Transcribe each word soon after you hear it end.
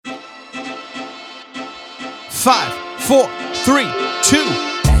5, 4, 3, 2.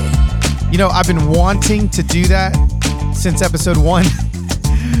 You know, I've been wanting to do that since episode 1.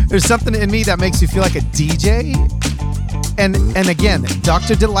 There's something in me that makes me feel like a DJ. And again,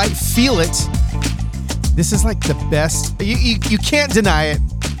 Dr. Delight, feel it. This is like the best. You can't deny it.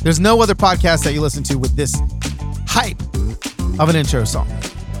 There's no other podcast that you listen to with this hype of an intro song.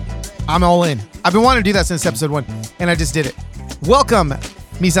 I'm all in. I've been wanting to do that since episode 1, and I just did it. Welcome,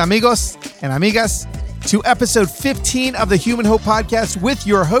 mis amigos and amigas, to episode 15 of the Human Hope Podcast with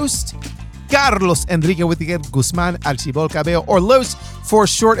your host, Carlos Enrique Whittaker Guzman Archibol Cabello, or Los for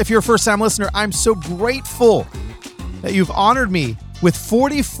short. If you're a first-time listener, I'm so grateful that you've honored me with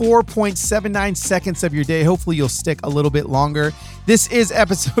 44.79 seconds of your day. Hopefully you'll stick a little bit longer. This is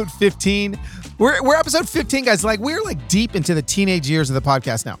episode 15. We're episode 15, guys. Like, we're like deep into the teenage years of the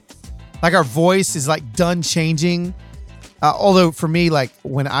podcast now. Like, our voice is like done changing. Although for me, like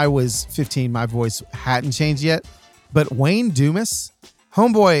when I was 15, my voice hadn't changed yet. But Wayne Dumas,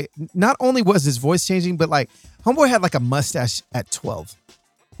 homeboy, not only was his voice changing, but like homeboy had like a mustache at 12,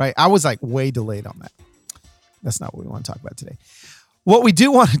 right? I was like way delayed on that. That's not what we want to talk about today. What we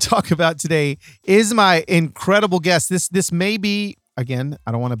do want to talk about today is my incredible guest. This may be, again,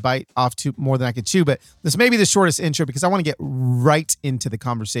 I don't want to bite off too more than I could chew, but this may be the shortest intro because I want to get right into the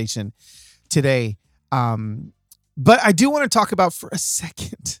conversation today. But I do want to talk about for a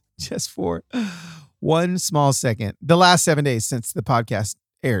second, just for one small second, the last 7 days since the podcast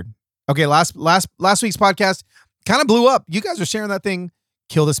aired. Okay, last week's podcast kind of blew up. You guys are sharing that thing,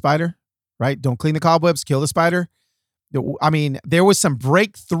 Kill the Spider, right? Don't clean the cobwebs, kill the spider. I mean, there was some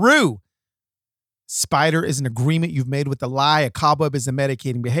breakthrough. Spider is an agreement you've made with the lie. A cobweb is a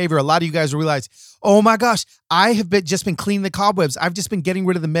medicating behavior. A lot of you guys realize, oh my gosh, I have just been cleaning the cobwebs. I've just been getting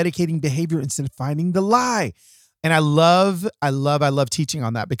rid of the medicating behavior instead of finding the lie. And I love teaching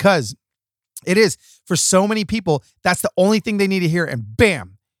on that because it is, for so many people, that's the only thing they need to hear. And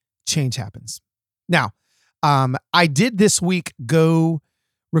bam, change happens. Now, I did this week go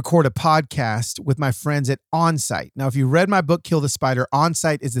record a podcast with my friends at Onsite. Now, if you read my book, Kill the Spider,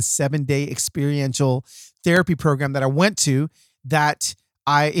 Onsite is a 7-day experiential therapy program that I went to that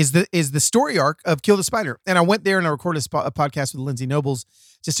is the story arc of Kill the Spider. And I went there and I recorded a podcast with Lindsay Nobles,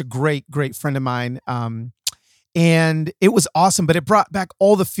 just a great friend of mine. And it was awesome, but it brought back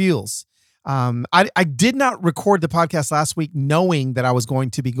all the feels. I did not record the podcast last week knowing that I was going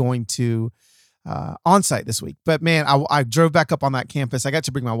to Onsite this week. But man, I drove back up on that campus. I got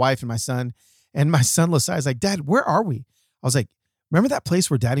to bring my wife and my son. And my son Losai is like, Dad, where are we? I was like, remember that place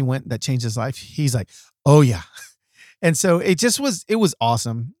where Daddy went that changed his life? He's like, oh yeah. And so it was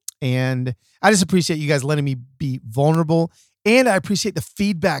awesome. And I just appreciate you guys letting me be vulnerable. And I appreciate the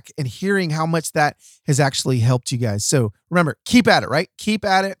feedback and hearing how much that has actually helped you guys. So remember, keep at it, right? Keep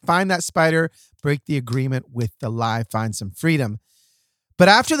at it. Find that spider, break the agreement with the lie, find some freedom. But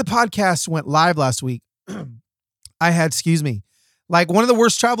after the podcast went live last week, I had, like one of the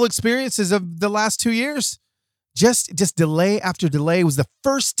worst travel experiences of the last 2 years. Just delay after delay. It was the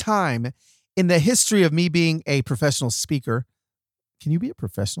first time in the history of me being a professional speaker. Can you be a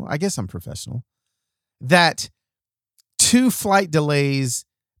professional? I guess I'm professional. That 2 flight delays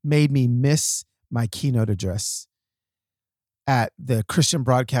made me miss my keynote address at the Christian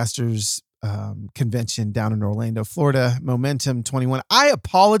Broadcasters convention down in Orlando, Florida, Momentum 21. I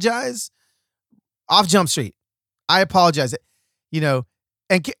apologize off Jump Street. I apologize. And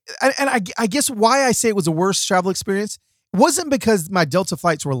I guess why I say it was a worst travel experience wasn't because my Delta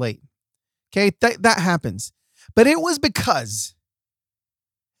flights were late. Okay, that happens. But it was because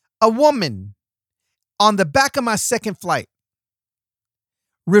a woman on the back of my second flight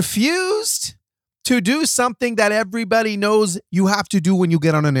refused to do something that everybody knows you have to do when you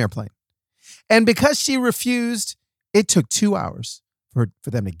get on an airplane. And because she refused, it took 2 hours for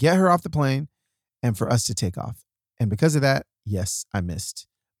them to get her off the plane and for us to take off. And because of that, yes, I missed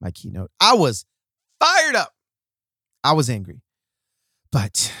my keynote. I was fired up. I was angry.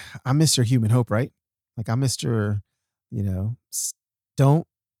 But I'm Mr. Human Hope, right? Like I'm Mr., don't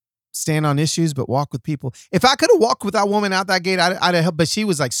stand on issues, but walk with people. If I could have walked with that woman out that gate, I'd have helped. But she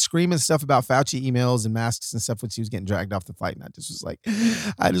was like screaming stuff about Fauci emails and masks and stuff when she was getting dragged off the flight. And I just was like,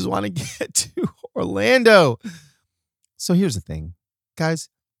 I just want to get to Orlando. So here's the thing, guys.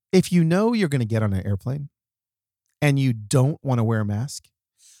 If you know you're going to get on an airplane and you don't want to wear a mask,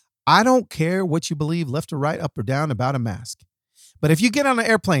 I don't care what you believe, left or right, up or down, about a mask. But if you get on an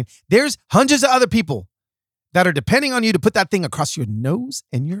airplane, there's hundreds of other people that are depending on you to put that thing across your nose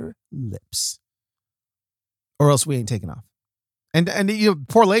and your lips, or else we ain't taking off. And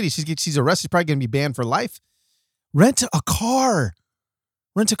poor lady, she's arrested, probably going to be banned for life. Rent a car.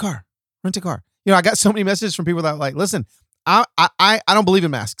 Rent a car. I got so many messages from people that are like, listen, I don't believe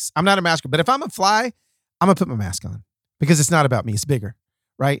in masks. I'm not a masker, but if I'm gonna fly, I'm gonna put my mask on because it's not about me. It's bigger,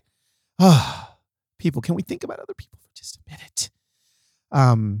 right? Oh, people, can we think about other people for just a minute?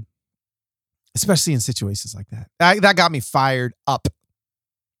 Especially in situations like that. That got me fired up.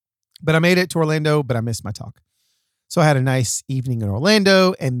 But I made it to Orlando, but I missed my talk. So I had a nice evening in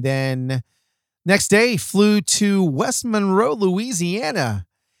Orlando, and then next day flew to West Monroe, Louisiana.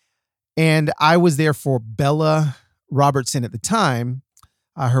 And I was there for Bella Robertson at the time,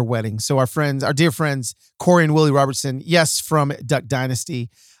 her wedding. So our dear friends, Corey and Willie Robertson, yes, from Duck Dynasty,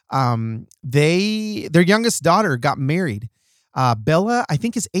 their youngest daughter got married. Bella, I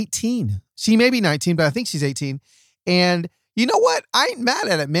think, is 18. She may be 19, but I think she's 18. And you know what? I ain't mad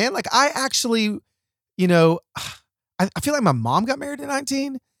at it, man. Like, I actually, I feel like my mom got married at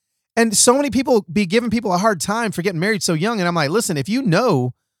 19. And so many people be giving people a hard time for getting married so young. And I'm like, listen, if you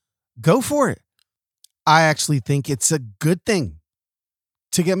know, go for it. I actually think it's a good thing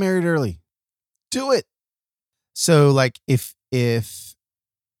to get married early. Do it. So like if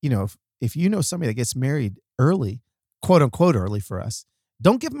you know somebody that gets married early, quote unquote early for us,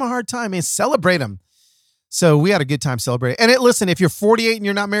 don't give them a hard time and celebrate them. So we had a good time celebrating. And listen, if you're 48 and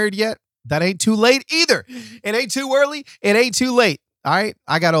you're not married yet, that ain't too late either. It ain't too early. It ain't too late. All right.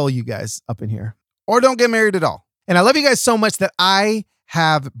 I got all you guys up in here. Or don't get married at all. And I love you guys so much that I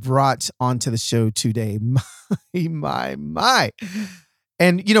have brought onto the show today. My.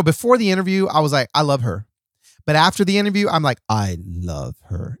 And, before the interview, I was like, I love her. But after the interview, I'm like, I love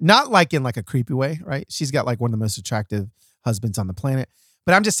her. Not like in like a creepy way, right? She's got like one of the most attractive husbands on the planet.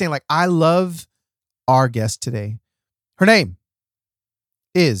 But I'm just saying, like, I love our guest today. Her name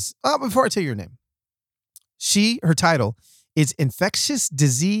is, before I tell you her name, her title is Infectious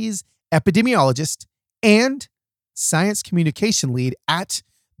Disease Epidemiologist and Science Communication Lead at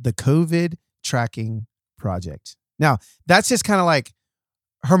the COVID Tracking Project. Now, that's just kind of like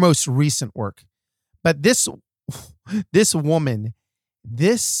her most recent work. But this woman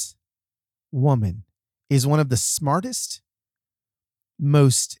is one of the smartest,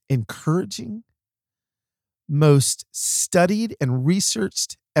 most encouraging, most studied and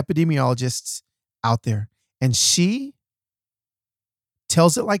researched epidemiologists out there. And she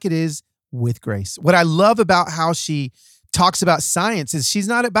tells it like it is with grace. What I love about how she talks about science is she's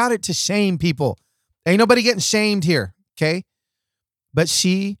not about it to shame people. Ain't nobody getting shamed here, okay? But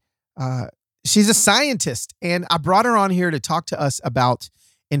she's a scientist, and I brought her on here to talk to us about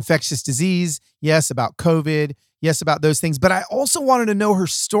infectious disease, yes, about COVID, yes, about those things. But I also wanted to know her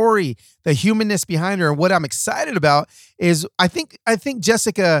story, the humanness behind her. And what I'm excited about is I think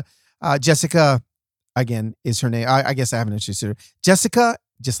Jessica, again, is her name. I guess I haven't introduced her. Jessica,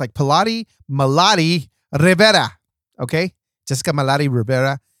 just like Malaty Rivera. Okay? Jessica Malaty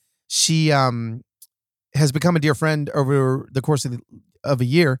Rivera. She has become a dear friend over the course of a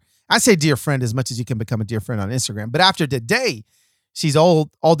year. I say dear friend as much as you can become a dear friend on Instagram. But after today, she's all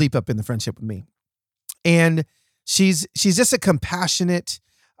deep up in the friendship with me. And she's just a compassionate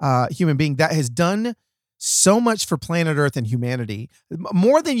human being that has done so much for planet Earth and humanity,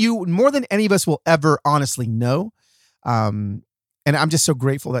 more than any of us will ever honestly know. And I'm just so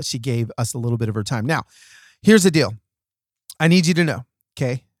grateful that she gave us a little bit of her time. Now, here's the deal. I need you to know,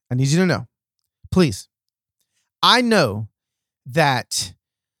 okay? I need you to know, please. I know that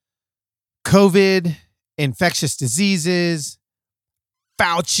COVID, infectious diseases,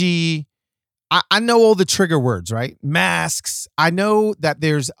 Fauci, I know all the trigger words, right? Masks. I know that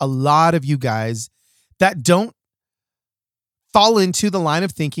there's a lot of you guys that don't fall into the line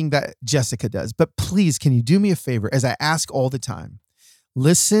of thinking that Jessica does. But please, can you do me a favor, as I ask all the time?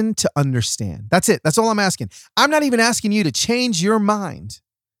 Listen to understand. That's it. That's all I'm asking. I'm not even asking you to change your mind,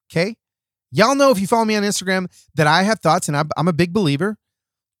 okay? Y'all know, if you follow me on Instagram, that I have thoughts, and I'm a big believer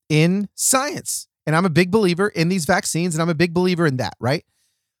in science, and I'm a big believer in these vaccines, and I'm a big believer in that, right?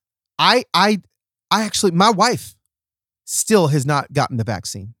 I actually, my wife still has not gotten the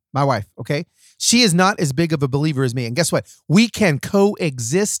vaccine. My wife, okay? She is not as big of a believer as me. And guess what? We can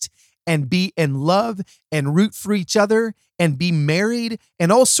coexist and be in love and root for each other and be married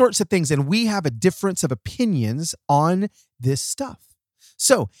and all sorts of things. And we have a difference of opinions on this stuff.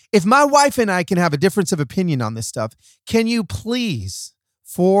 So if my wife and I can have a difference of opinion on this stuff, can you please,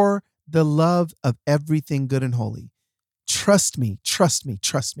 for the love of everything good and holy, trust me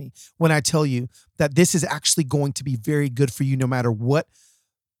when I tell you that this is actually going to be very good for you no matter what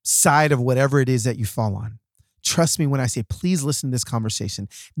side of whatever it is that you fall on. Trust me when I say, please listen to this conversation,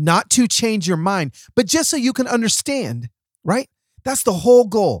 not to change your mind, but just so you can understand, right? That's the whole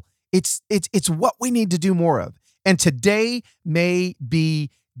goal. It's what we need to do more of. And today may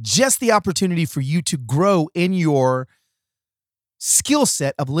be just the opportunity for you to grow in your skill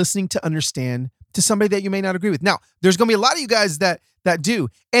set of listening to understand to somebody that you may not agree with. Now, there's going to be a lot of you guys that do,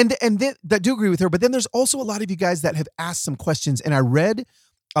 and that do agree with her, but then there's also a lot of you guys that have asked some questions, and I read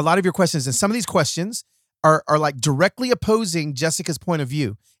a lot of your questions, and some of these questions are like directly opposing Jessica's point of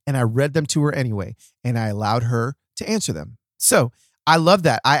view, and I read them to her anyway, and I allowed her to answer them. So I love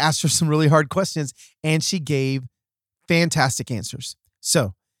that. I asked her some really hard questions, and she gave fantastic answers.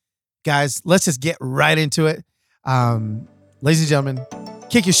 So, guys, let's just get right into it. Ladies and gentlemen,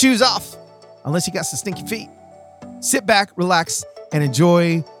 kick your shoes off, unless you got some stinky feet. Sit back, relax, and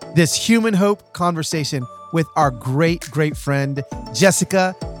enjoy this Human Hope conversation with our great, great friend,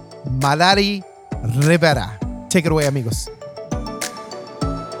 Jessica Malaty Rivera. Take it away, amigos.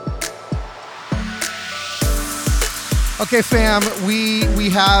 Okay, fam, we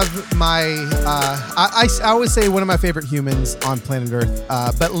have my, I always say one of my favorite humans on planet Earth,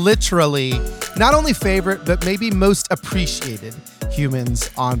 but literally not only favorite, but maybe most appreciated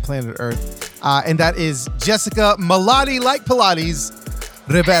humans on planet Earth. And that is Jessica Malaty, like Pilates,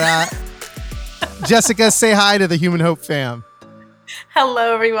 Rivera. Jessica, say hi to the Human Hope fam.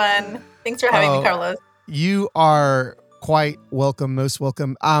 Hello, everyone. Thanks for having me, Carlos. You are quite welcome, most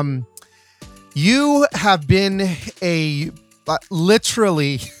welcome. You have been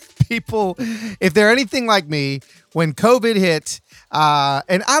literally people, if they're anything like me, when COVID hit,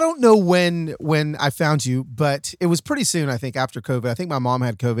 and I don't know when I found you, but it was pretty soon, I think, after COVID. I think my mom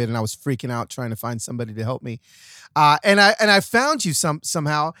had COVID and I was freaking out trying to find somebody to help me. And I found you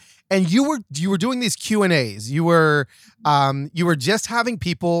somehow, and you were doing these Q&As. You were just having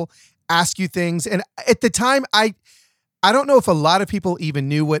people ask you things. And at the time, I don't know if a lot of people even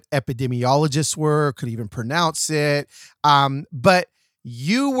knew what epidemiologists were, could even pronounce it. But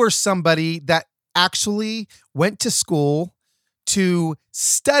you were somebody that actually went to school to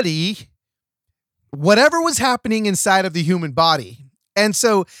study whatever was happening inside of the human body. And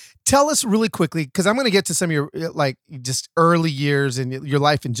so tell us really quickly, because I'm going to get to some of your like just early years and your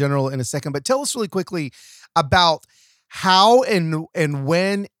life in general in a second, but tell us really quickly about how and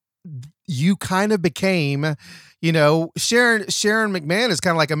when you kind of became, you know, Sharon McMahon is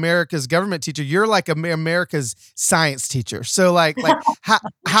kind of like America's government teacher. You're like America's science teacher. So like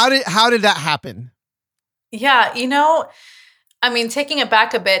how did that happen? Yeah, I mean, taking it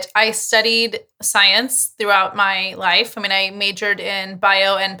back a bit, I studied science throughout my life. I mean, I majored in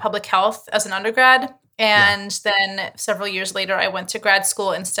bio and public health as an undergrad. And then several years later, I went to grad school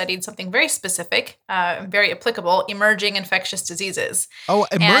and studied something very specific, very applicable, emerging infectious diseases. Oh,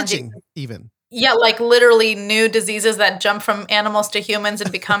 emerging even. Yeah, like literally new diseases that jump from animals to humans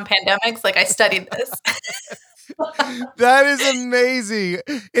and become pandemics. Like I studied this. That is amazing.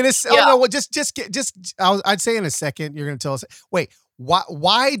 I'd say in a second, you're going to tell us, wait,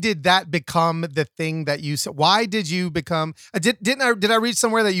 why did that become the thing that you said? Why did you become, did I read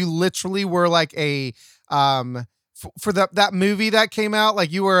somewhere that you literally were like a, for that movie that came out,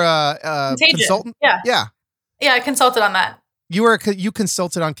 like you were a consultant? Yeah, I consulted on that. You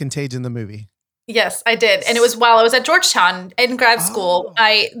consulted on Contagion, the movie. Yes, I did. And it was while I was at Georgetown in grad school.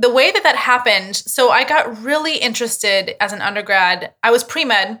 The way that happened, so I got really interested as an undergrad. I was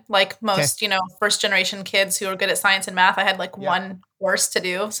pre-med, like most, first generation kids who are good at science and math. I had one course to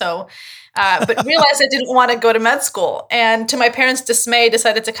do. So, but realized I didn't want to go to med school. And to my parents' dismay,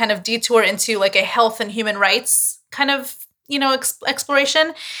 decided to kind of detour into like a health and human rights kind of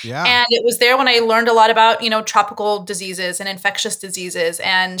exploration. Yeah. And it was there when I learned a lot about, tropical diseases and infectious diseases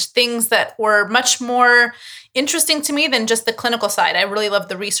and things that were much more interesting to me than just the clinical side. I really loved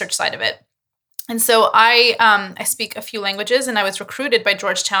the research side of it. And so I speak a few languages, and I was recruited by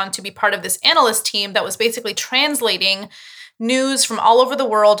Georgetown to be part of this analyst team that was basically translating news from all over the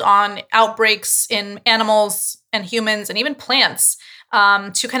world on outbreaks in animals and humans and even plants,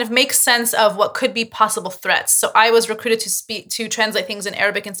 to kind of make sense of what could be possible threats. So I was recruited to translate things in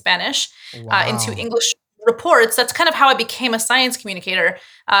Arabic and Spanish into English reports. That's kind of how I became a science communicator,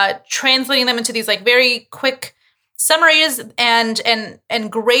 translating them into these like very quick summaries and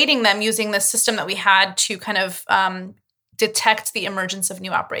grading them using the system that we had to kind of detect the emergence of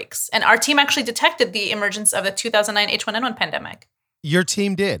new outbreaks. And our team actually detected the emergence of the 2009 H1N1 pandemic. Your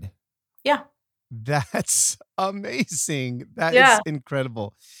team did? Yeah. That's amazing. That is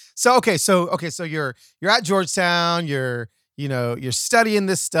incredible. So you're at Georgetown, you're studying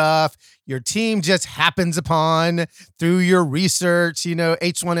this stuff. Your team just happens upon through your research,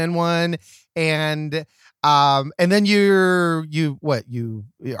 H1N1, and then are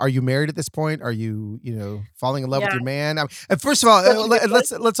you married at this point? Are you falling in love with your man? First of all,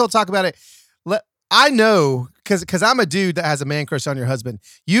 let's all talk about it. I know because I'm a dude that has a man crush on your husband.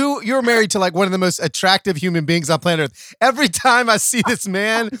 You're married to like one of the most attractive human beings on planet Earth. Every time I see this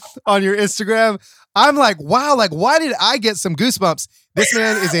man on your Instagram, I'm like, wow, like why did I get some goosebumps? This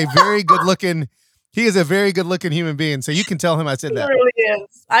man is a very good looking. He is a very good looking human being. So you can tell him I said He that. really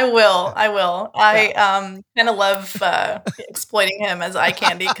is. I will. I kind of love exploiting him as eye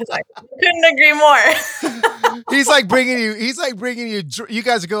candy because I couldn't agree more. He's like bringing you. You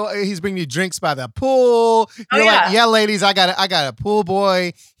guys go. He's bringing you drinks by the pool. You're like, yeah, ladies, I got a pool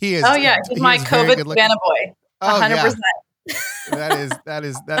boy. He is. Oh yeah, he's my COVID Savannah boy. 100%.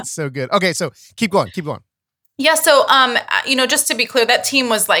 That's so good. Okay, so keep going. Yeah. So, just to be clear, that team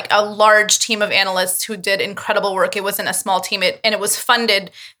was like a large team of analysts who did incredible work. It wasn't a small team, and it was funded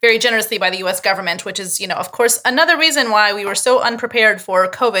very generously by the U.S. government, which is, of course, another reason why we were so unprepared for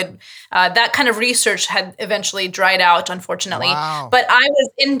COVID. That kind of research had eventually dried out, unfortunately. Wow. But I was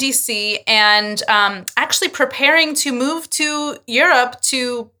in D.C. and actually preparing to move to Europe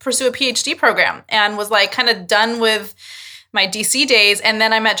to pursue a PhD program, and was like kind of done with my DC days. And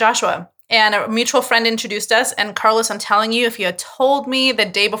then I met Joshua. And a mutual friend introduced us. And Carlos, I'm telling you, if you had told me the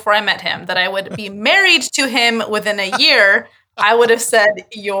day before I met him that I would be married to him within a year, I would have said,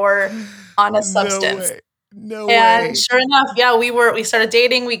 you're on a substance. No way. And sure enough, yeah, we started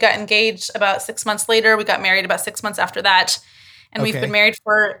dating. We got engaged about 6 months later. We got married about 6 months after that. And we've been married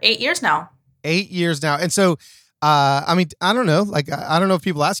for 8 years now. 8 years now. And so, I mean, I don't know. Like, I don't know if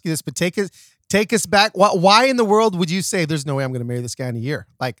people ask you this, but take us back. Why in the world would you say there's no way I'm going to marry this guy in a year?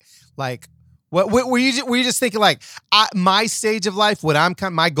 Like, what were you just thinking? Like, my stage of life,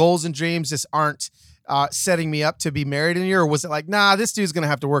 my goals and dreams just aren't setting me up to be married in a year, or was it like, nah, this dude's gonna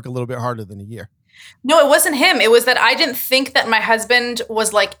have to work a little bit harder than a year? No, it wasn't him. It was that I didn't think that my husband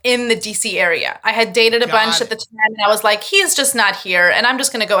was like in the DC area. I had dated a bunch at the time, and I was like, he's just not here, and I'm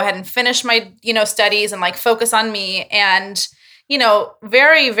just gonna go ahead and finish my studies and like focus on me. And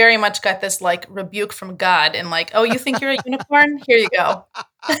very, very much got this like rebuke from God and like, oh, you think you're a unicorn? Here you go.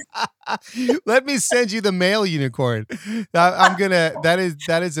 Let me send you the male unicorn.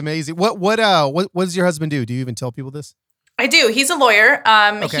 That is amazing. What does your husband do? Do you even tell people this? I do. He's a lawyer.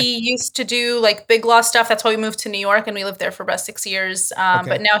 He used to do like big law stuff. That's why we moved to New York, and we lived there for about 6 years.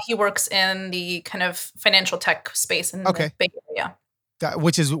 But now he works in the kind of financial tech space in the Bay Area.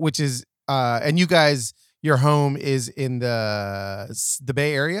 Which is and you guys, your home is in the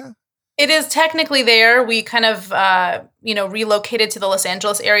Bay Area? It is technically there. We kind of, relocated to the Los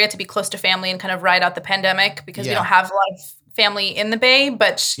Angeles area to be close to family and kind of ride out the pandemic because we don't have a lot of family in the Bay.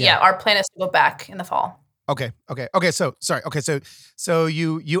 But our plan is to go back in the fall. Okay. So sorry. Okay. So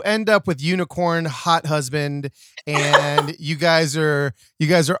you end up with unicorn hot husband, and you guys are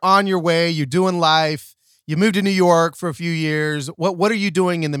on your way. You're doing life. You moved to New York for a few years. What are you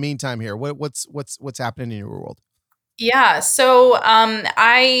doing in the meantime here? What's happening in your world? Yeah. So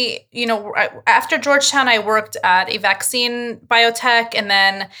after Georgetown, I worked at a vaccine biotech. And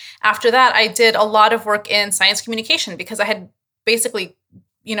then after that, I did a lot of work in science communication because I had basically,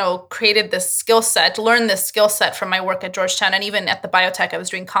 created this skill set, learned this skill set from my work at Georgetown. And even at the biotech, I was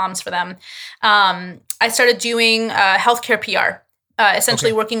doing comms for them. I started doing healthcare PR,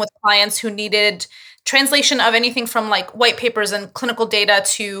 essentially working with clients who needed translation of anything from like white papers and clinical data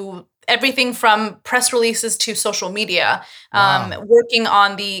to everything from press releases to social media, working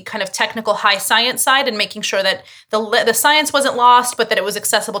on the kind of technical high science side and making sure that the science wasn't lost, but that it was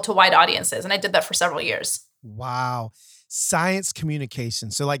accessible to wide audiences. And I did that for several years. Wow. Science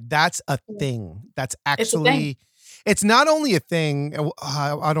communication. So like that's a thing. That's actually, it's not only a thing.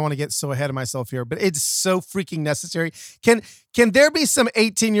 I don't want to get so ahead of myself here, but it's so freaking necessary. Can there be some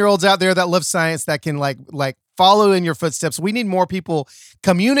 18-year-olds out there that love science that can like follow in your footsteps? We need more people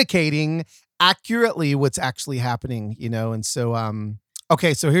communicating accurately what's actually happening, And so,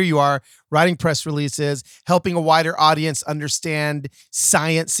 so here you are writing press releases, helping a wider audience understand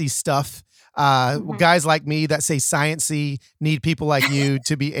sciencey stuff. Guys like me that say sciencey need people like you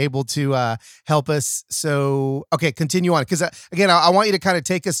to be able to help us. So, okay, continue on. Because again, I want you to kind of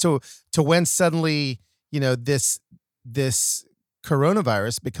take us to when suddenly, this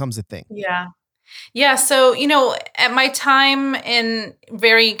coronavirus becomes a thing. Yeah. Yeah. So, at my time in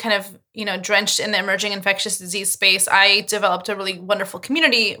very kind of, drenched in the emerging infectious disease space, I developed a really wonderful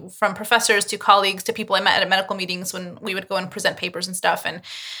community from professors to colleagues to people I met at medical meetings when we would go and present papers and stuff. And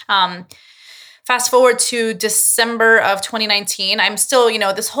fast forward to December of 2019, I'm still,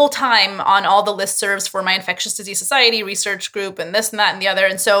 this whole time on all the listservs for my Infectious Disease Society research group and this and that and the other.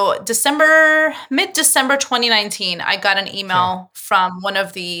 And so mid-December 2019, I got an email from one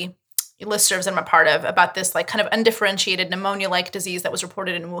of the listservs I'm a part of about this like kind of undifferentiated pneumonia-like disease that was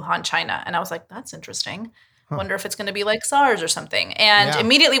reported in Wuhan, China. And I was like, that's interesting. Huh. Wonder if it's going to be like SARS or something. And Yeah.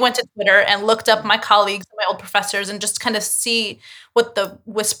 immediately went to Twitter and looked up my colleagues, my old professors, and just kind of see what the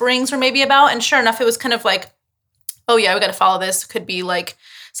whisperings were maybe about. And sure enough, it was kind of like, oh yeah, we got to follow this. Could be like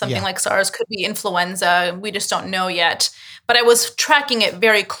something like SARS, could be influenza. We just don't know yet. But I was tracking it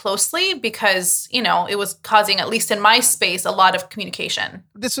very closely because, it was causing, at least in my space, a lot of communication.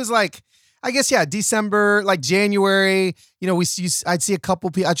 This was like, I guess, December, like January, I'd see a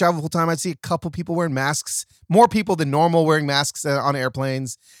couple people, I travel full time. I'd see a couple people wearing masks, more people than normal wearing masks on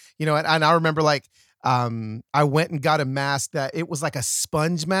airplanes, and I remember like, I went and got a mask that it was like a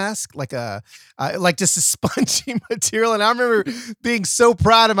sponge mask, like just a spongy material. And I remember being so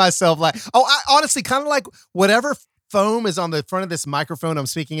proud of myself. Like, I honestly kind of like whatever foam is on the front of this microphone I'm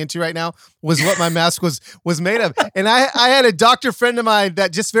speaking into right now was what my mask was made of. And I had a doctor friend of mine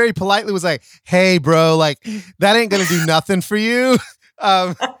that just very politely was like, hey bro, like that ain't going to do nothing for you.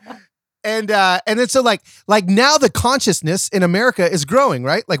 And then so like now the consciousness in America is growing,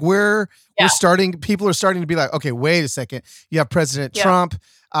 right? Like people are starting to be like, okay, wait a second. You have President Trump.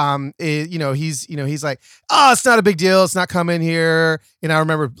 He's like, oh, it's not a big deal. It's not coming here. And I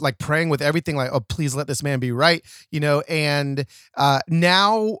remember like praying with everything, like, oh, please let this man be right. And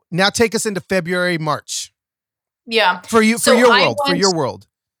now take us into February, March. Yeah. For your world.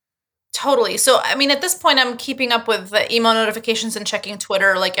 Totally. So, I mean, at this point, I'm keeping up with the email notifications and checking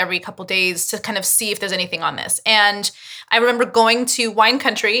Twitter like every couple days to kind of see if there's anything on this. And I remember going to wine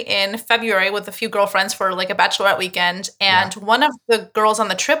country in February with a few girlfriends for like a bachelorette weekend. And one of the girls on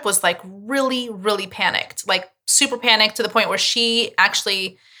the trip was like really, really panicked, like super panicked to the point where she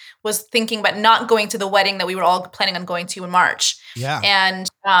actually was thinking about not going to the wedding that we were all planning on going to in March. Yeah.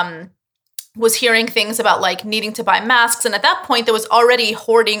 And, was hearing things about like needing to buy masks. And at that point, there was already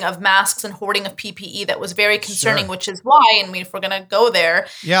hoarding of masks and hoarding of PPE that was very concerning, which is why, and if we're going to go there,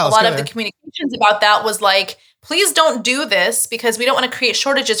 a lot of the communications about that was like, please don't do this because we don't want to create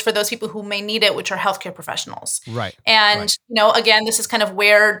shortages for those people who may need it, which are healthcare professionals. Right. And, again, this is kind of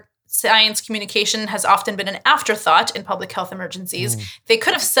where science communication has often been an afterthought in public health emergencies. They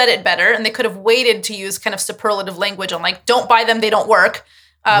could have said it better and they could have waited to use kind of superlative language on like, don't buy them, they don't work.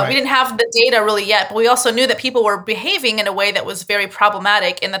 We didn't have the data really yet, but we also knew that people were behaving in a way that was very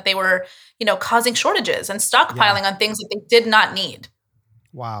problematic in that they were, causing shortages and stockpiling on things that they did not need.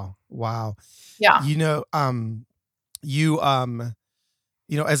 Wow. Yeah.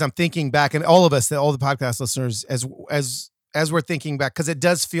 As I'm thinking back, and all of us, all the podcast listeners, as we're thinking back, because it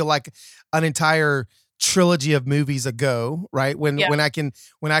does feel like an entire trilogy of movies ago, right? When I can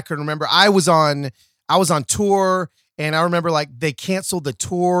remember, I was on tour. And I remember like they canceled the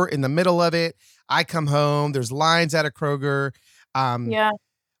tour in the middle of it. I come home, there's lines at a Kroger.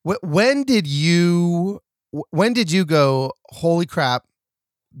 When did you go, holy crap,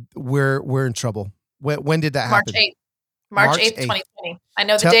 we're in trouble? When did that happen? March 8th, 2020. I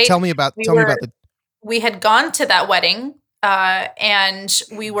know the date. Tell me about we had gone to that wedding and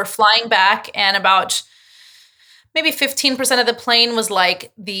we were flying back, and about maybe 15% of the plane was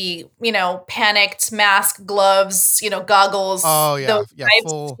like the, panicked mask, gloves, goggles. Oh yeah. Those types,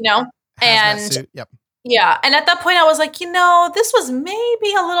 full and suit. Yep. Yeah. And at that point I was like, this was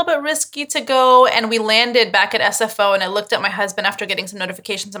maybe a little bit risky to go. And we landed back at SFO and I looked at my husband after getting some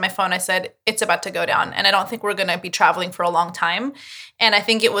notifications on my phone. I said, it's about to go down. And I don't think we're going to be traveling for a long time. And I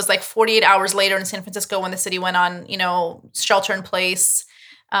think it was like 48 hours later in San Francisco when the city went on, shelter in place.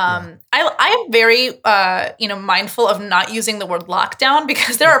 I am very, mindful of not using the word lockdown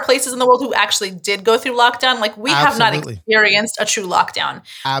because there are places in the world who actually did go through lockdown. Like we have not experienced a true lockdown.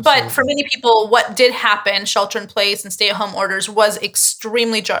 Absolutely. But for many people, what did happen, shelter in place and stay-at-home orders, was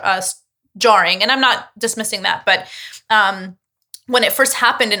extremely jarring. And I'm not dismissing that. But when it first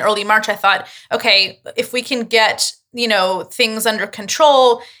happened in early March, I thought, okay, if we can get, things under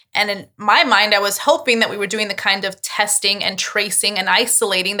control. And in my mind, I was hoping that we were doing the kind of testing and tracing and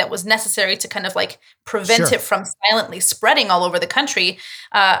isolating that was necessary to kind of like prevent it from silently spreading all over the country.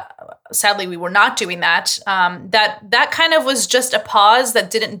 Sadly, we were not doing that. That kind of was just a pause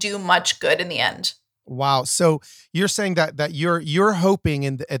that didn't do much good in the end. Wow. So you're saying that you're hoping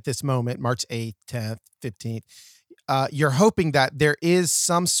at this moment, March 8th, 10th, 15th, you're hoping that there is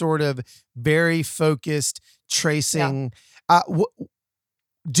some sort of very focused tracing.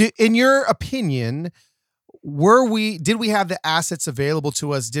 In your opinion, did we have the assets available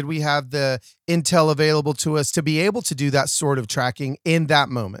to us? Did we have the intel available to us to be able to do that sort of tracking in that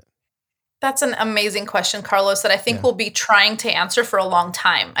moment? That's an amazing question, Carlos, that I think Yeah. we'll be trying to answer for a long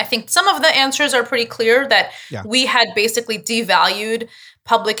time. I think some of the answers are pretty clear that we had basically devalued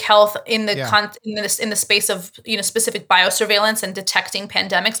public health in the in the space of specific biosurveillance and detecting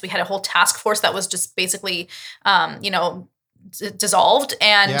pandemics. We had a whole task force that was just basically dissolved,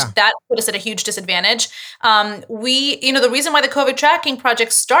 and that put us at a huge disadvantage. The reason why the COVID tracking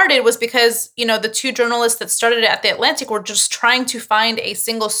project started was because the two journalists that started it at the Atlantic were just trying to find a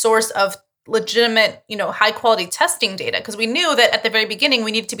single source of legitimate, high quality testing data, because we knew that at the very beginning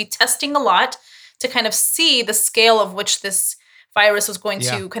we needed to be testing a lot to kind of see the scale of which this virus was going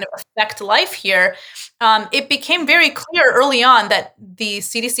to kind of affect life here. It became very clear early on that the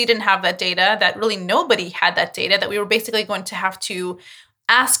CDC didn't have that data, that really nobody had that data, that we were basically going to have to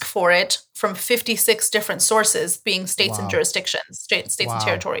ask for it from 56 different sources, being states and jurisdictions, states and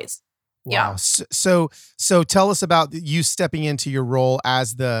territories. Wow. Yeah. So tell us about you stepping into your role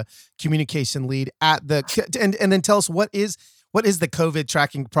as the communication lead at the, and then tell us what is the COVID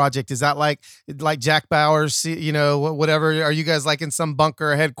tracking project? Is that like Jack Bauer's, whatever? Are you guys like in some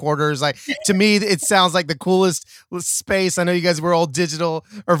bunker headquarters? Like, to me, it sounds like the coolest space. I know you guys were all digital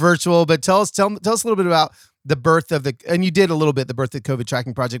or virtual, but tell us a little bit about the birth of and you did a little bit, the birth of the COVID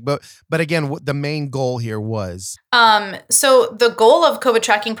tracking project, but again, what the main goal here was. So the goal of COVID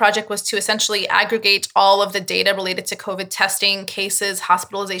tracking project was to essentially aggregate all of the data related to COVID testing, cases,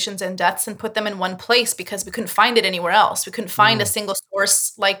 hospitalizations, and deaths, and put them in one place, because we couldn't find it anywhere else. We couldn't find a single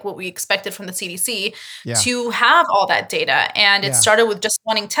source like what we expected from the CDC to have all that data. And it started with just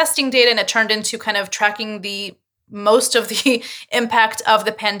wanting testing data, and it turned into kind of tracking most of the impact of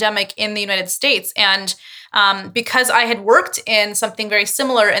the pandemic in the United States. And because I had worked in something very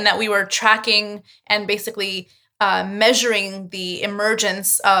similar, in that we were tracking and basically measuring the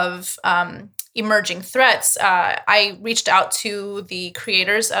emergence of emerging threats, I reached out to the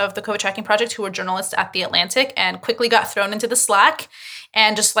creators of the COVID tracking project, who were journalists at the Atlantic, and quickly got thrown into the Slack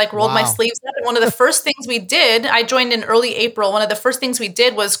and just rolled my sleeves up. And one of the first things we did, I joined in early April. One of the first things we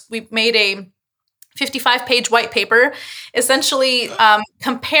did was we made a 55-page white paper, essentially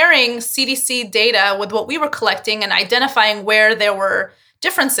comparing CDC data with what we were collecting and identifying where there were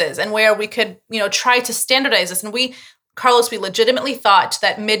differences and where we could, try to standardize this. And Carlos, we legitimately thought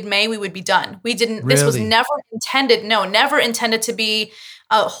that mid-May we would be done. We didn't, this was never intended to be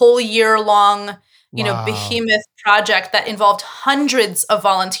a whole year-long, behemoth project that involved hundreds of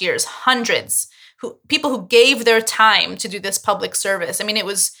volunteers, people who gave their time to do this public service. I mean,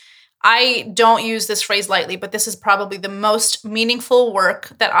 I don't use this phrase lightly, but this is probably the most meaningful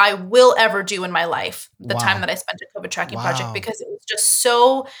work that I will ever do in my life, the time that I spent at COVID tracking project, because it was just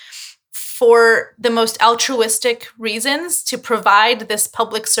so, for the most altruistic reasons, to provide this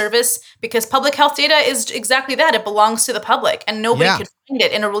public service, because public health data is exactly that. It belongs to the public, and nobody could find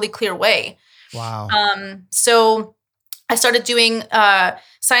it in a really clear way. Wow. So I started doing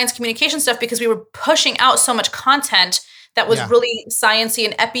science communication stuff, because we were pushing out so much content that was really sciencey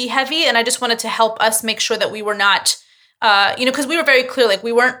and epi heavy. And I just wanted to help us make sure that we were not, because we were very clear,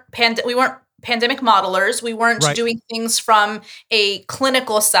 we weren't pandemic modelers. We weren't doing things from a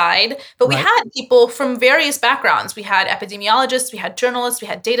clinical side, but we had people from various backgrounds. We had epidemiologists, we had journalists, we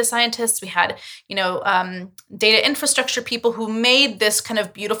had data scientists, we had, data infrastructure people who made this kind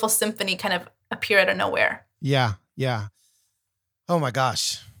of beautiful symphony kind of appear out of nowhere. Yeah. Yeah. Oh my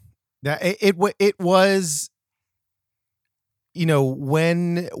gosh. It was,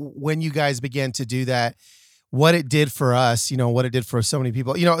 when you guys began to do that, what it did for us, what it did for so many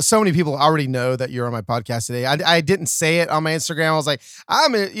people, so many people already know that you're on my podcast today. I didn't say it on my Instagram. I was like,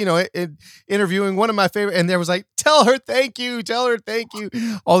 I'm, interviewing one of my favorite, and there was like, tell her thank you.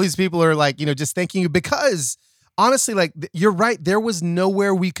 All these people are like, just thanking you, because honestly, you're right. There was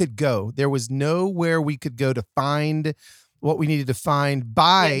nowhere we could go. There was nowhere we could go to find what we needed to find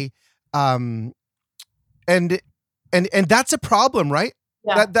by, and that's a problem, right?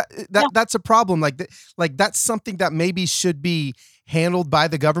 Yeah. That's a problem. Like that's something that maybe should be handled by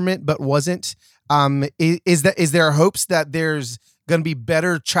the government, but wasn't. Is there hopes that there's going to be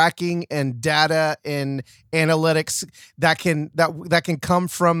better tracking and data and analytics that can come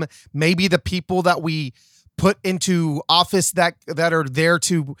from maybe the people that we put into office that are there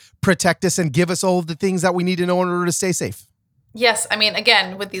to protect us and give us all of the things that we need in order to stay safe? Yes. I mean,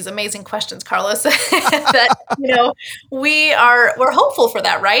 again, with these amazing questions, Carlos, that, we're hopeful for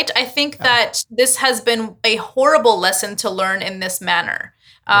that, right? I think that this has been a horrible lesson to learn in this manner,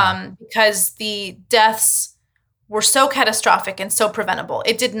 because the deaths were so catastrophic and so preventable.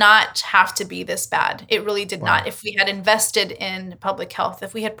 It did not have to be this bad. It really did not. If we had invested in public health,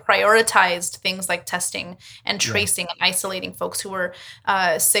 if we had prioritized things like testing and tracing and isolating folks who were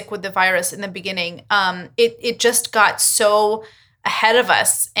sick with the virus in the beginning, it just got so ahead of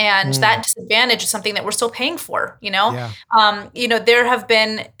us, and that disadvantage is something that we're still paying for. There have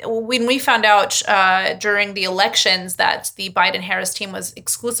been, when we found out during the elections that the Biden-Harris team was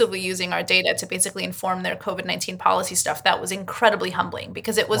exclusively using our data to basically inform their COVID-19 policy stuff, that was incredibly humbling,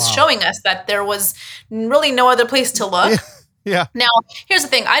 because it was showing us that there was really no other place to look. Yeah. Now, here's the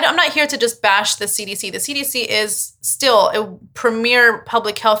thing. I'm not here to just bash the CDC. The CDC is still a premier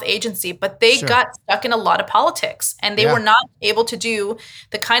public health agency, but they got stuck in a lot of politics, and they were not able to do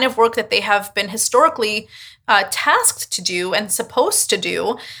the kind of work that they have been historically tasked to do and supposed to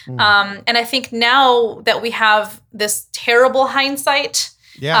do. And I think now that we have this terrible hindsight,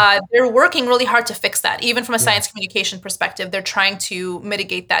 they're working really hard to fix that. Even from a science communication perspective, they're trying to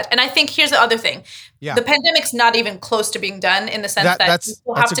mitigate that. And I think here's the other thing. The pandemic's not even close to being done, in the sense that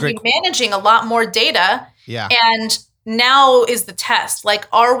people have to be managing a lot more data. And now is the test. Like,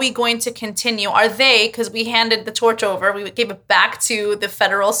 are we going to continue? Are they, because we handed the torch over, we gave it back to the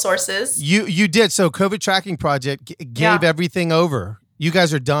federal sources. You did. So COVID tracking project gave everything over. You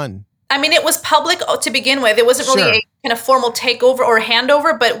guys are done. I mean, it was public to begin with. It wasn't really a kind of formal takeover or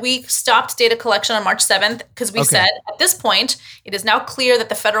handover, but we stopped data collection on March 7th because we said, at this point, it is now clear that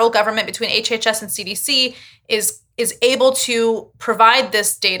the federal government, between HHS and CDC, is able to provide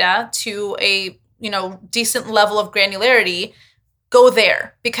this data to a decent level of granularity. Go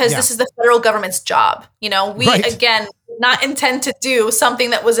there, because this is the federal government's job. We again not intend to do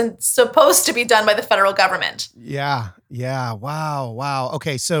something that wasn't supposed to be done by the federal government. Yeah. Wow.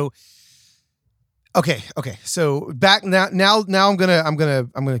 Okay, so. So back now I'm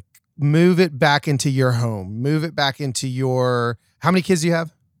gonna move it back into your home. Move it back into your. How many kids do you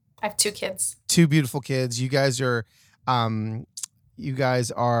have? I have 2 kids. 2 beautiful kids. You guys are. What's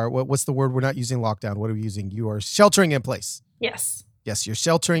the word? We're not using lockdown. What are we using? You are sheltering in place. Yes, you're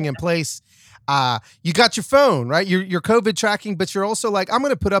sheltering in place. You got your phone, right? You're COVID tracking, but you're also like, I'm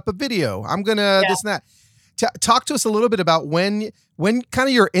gonna put up a video. I'm gonna this and that. Talk to us a little bit about when kind of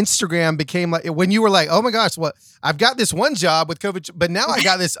your Instagram became like, when you were like, oh my gosh, I've got this one job with COVID, but now I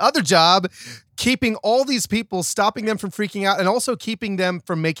got this other job, keeping all these people, stopping them from freaking out, and also keeping them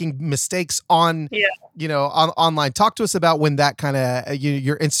from making mistakes on online. Talk to us about when that kind of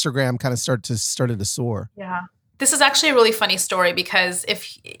your Instagram kind of started to soar. Yeah. This is actually a really funny story, because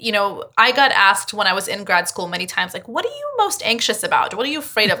I got asked when I was in grad school many times, like, what are you most anxious about? What are you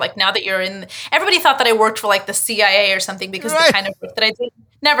afraid of? Like, now that you're in, everybody thought that I worked for like the CIA or something, because the kind of work that I did,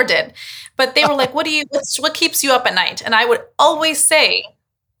 never did. But they were like, what keeps you up at night? And I would always say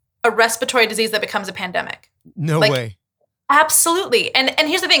a respiratory disease that becomes a pandemic. No way. Absolutely. And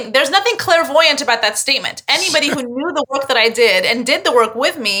here's the thing. There's nothing clairvoyant about that statement. Anybody who knew the work that I did and did the work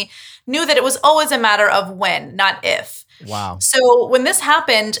with me knew that it was always a matter of when, not if. Wow. So when this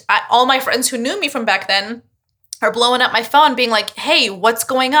happened, all my friends who knew me from back then are blowing up my phone being like, hey, what's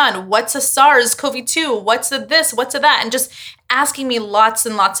going on? What's a SARS-CoV-2? What's a this? What's a that? And just asking me lots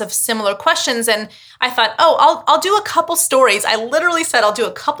and lots of similar questions. And I thought, I'll do a couple stories. I literally said I'll do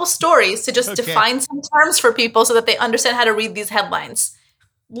a couple stories to just define some terms for people so that they understand how to read these headlines.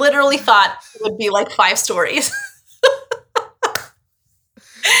 Literally thought it would be like 5 stories.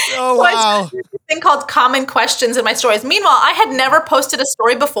 Oh, wow. So I this thing called common questions in my stories. Meanwhile, I had never posted a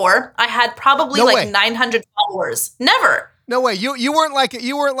story before. I had probably 900 followers. Never. No way. You weren't like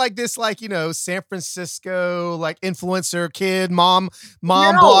this, like, San Francisco, like, influencer kid, mom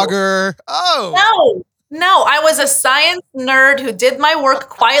blogger. Oh. No, I was a science nerd who did my work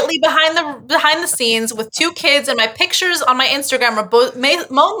quietly behind the scenes with 2 kids, and my pictures on my Instagram were both the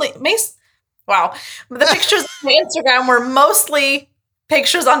pictures on my Instagram were mostly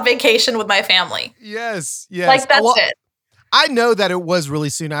pictures on vacation with my family. Yes. Like, that's it. I know that it was really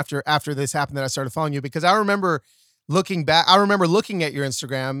soon after this happened that I started following you, because I remember looking at your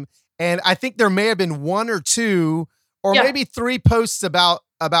Instagram, and I think there may have been 1 or 2 or maybe 3 posts about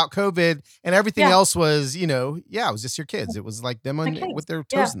COVID, and everything else was, it was just your kids. It was like them with their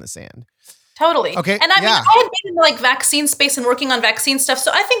toes in the sand. Totally. Okay. And I mean, I had been in the like vaccine space and working on vaccine stuff.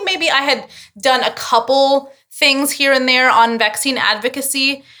 So I think maybe I had done a couple things here and there on vaccine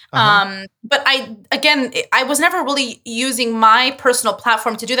advocacy. But I was never really using my personal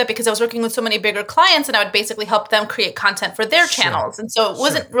platform to do that, because I was working with so many bigger clients, and I would basically help them create content for their channels. And so it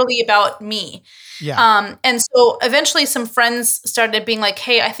wasn't really about me. Yeah. And so eventually some friends started being like,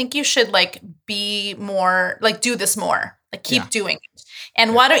 hey, I think you should like be more, like do this more, like keep doing it.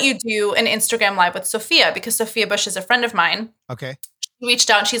 And why don't you do an Instagram live with Sophia? Because Sophia Bush is a friend of mine. Okay. She reached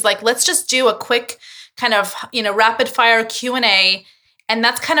out and she's like, let's just do a quick kind of, rapid fire Q&A. And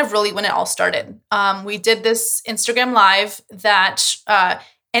that's kind of really when it all started. We did this Instagram live that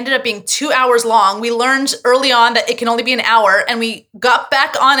ended up being 2 hours long. We learned early on that it can only be an hour, and we got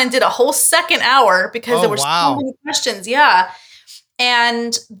back on and did a whole second hour because there were so many questions. Yeah.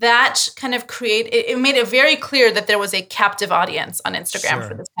 And that kind of it made it very clear that there was a captive audience on Instagram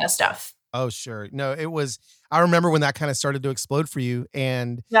for this kind of stuff. Oh, sure. No, it was, I remember when that kind of started to explode for you.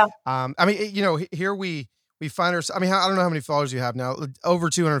 And here we find ourselves, I don't know how many followers you have now, over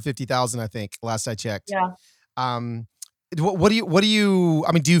 250,000, I think, last I checked. Yeah. What do you,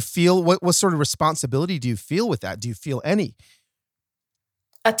 do you feel, what sort of responsibility do you feel with that? Do you feel any?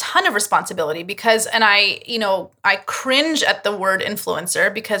 A ton of responsibility because, and I cringe at the word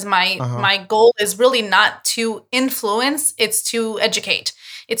influencer because my goal is really not to influence, it's to educate.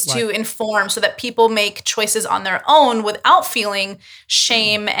 It's to inform so that people make choices on their own without feeling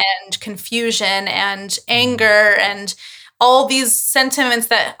shame and confusion and anger and all these sentiments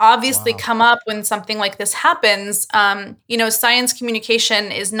that obviously come up when something like this happens. Science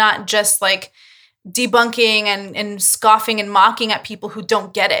communication is not just like debunking and scoffing and mocking at people who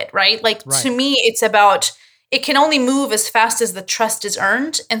don't get it, right? To me, it's about, it can only move as fast as the trust is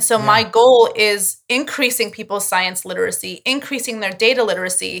earned. And so my goal is increasing people's science literacy, increasing their data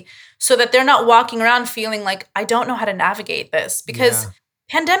literacy so that they're not walking around feeling like, I don't know how to navigate this, because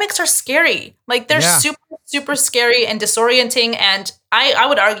pandemics are scary. They're super, super scary and disorienting. And I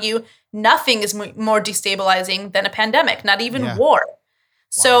would argue nothing is more destabilizing than a pandemic, not even war.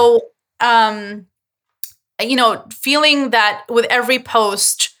 So, feeling that with every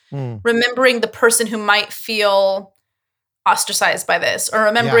post, remembering the person who might feel ostracized by this, or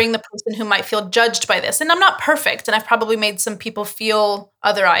remembering the person who might feel judged by this. And I'm not perfect, and I've probably made some people feel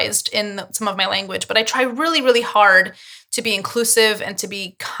otherized in some of my language, but I try really, really hard to be inclusive and to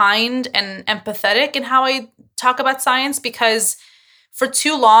be kind and empathetic in how I talk about science, because for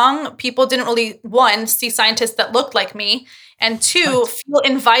too long, people didn't really, one, see scientists that looked like me, and two, feel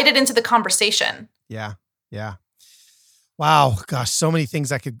invited into the conversation. Yeah. Yeah. Wow. Gosh, so many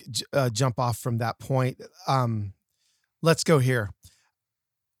things I could jump off from that point. Let's go here.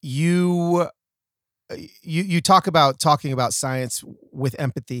 You talk about talking about science with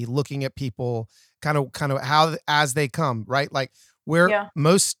empathy, looking at people kind of how, as they come, right? Like where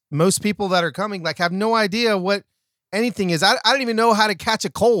most people that are coming, have no idea what anything is. I don't even know how to catch a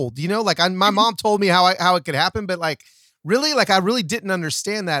cold, my mom told me how it could happen, but really, I really didn't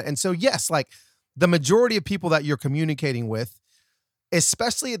understand that. And so, yes, the majority of people that you're communicating with,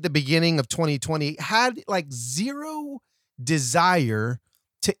 especially at the beginning of 2020, had zero desire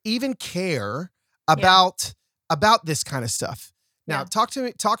to even care about this kind of stuff. Now, talk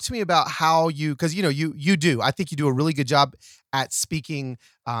to me about how you, because you do. I think you do a really good job at speaking,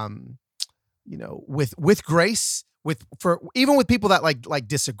 with grace, even with people that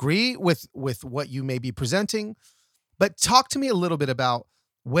disagree with what you may be presenting. But talk to me a little bit about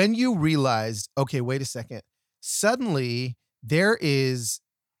when you realized, okay, wait a second, suddenly we're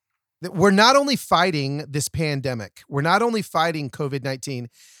not only fighting this pandemic, we're not only fighting COVID-19,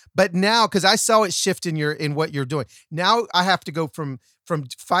 but now, because I saw it shift in what you're doing. Now I have to go from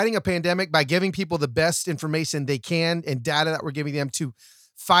fighting a pandemic by giving people the best information they can and data that we're giving them, to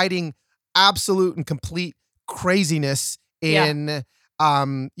fighting absolute and complete craziness in,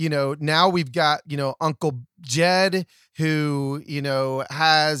 now we've got, Uncle Jed, who,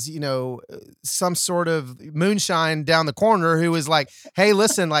 has, some sort of moonshine down the corner, who is like, hey,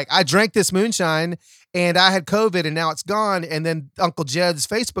 listen, I drank this moonshine and I had COVID and now it's gone. And then Uncle Jed's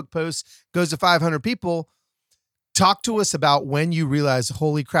Facebook post goes to 500 people. Talk to us about when you realize,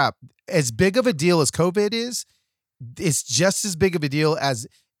 holy crap, as big of a deal as COVID is, it's just as big of a deal as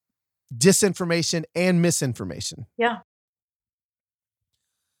disinformation and misinformation. Yeah.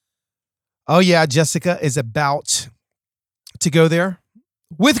 Oh yeah, Jessica is about to go there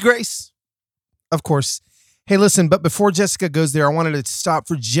with grace, of course. Hey, listen, but before Jessica goes there, I wanted to stop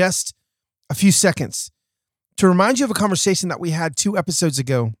for just a few seconds to remind you of a conversation that we had 2 episodes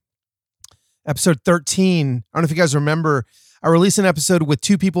ago. Episode 13. I don't know if you guys remember, I released an episode with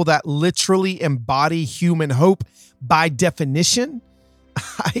 2 people that literally embody human hope by definition.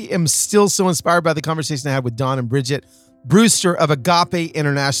 I am still so inspired by the conversation I had with Don and Bridget Brewster of Agape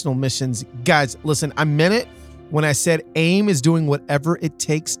International Missions. Guys, listen, I meant it when I said AIM is doing whatever it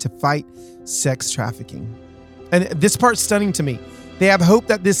takes to fight sex trafficking. And this part's stunning to me. They have hope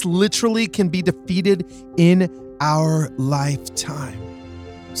that this literally can be defeated in our lifetime.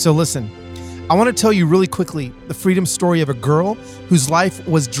 So listen, I want to tell you really quickly the freedom story of a girl whose life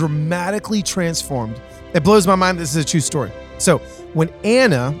was dramatically transformed. It blows my mind. This is a true story. So when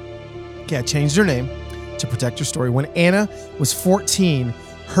Anna, I changed her name to protect her story. When Anna was 14,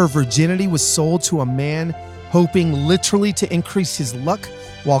 her virginity was sold to a man hoping literally to increase his luck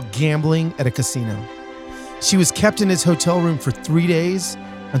while gambling at a casino. She was kept in his hotel room for 3 days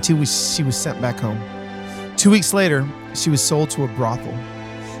until she was sent back home. 2 weeks later, she was sold to a brothel.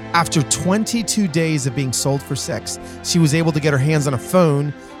 After 22 days of being sold for sex, she was able to get her hands on a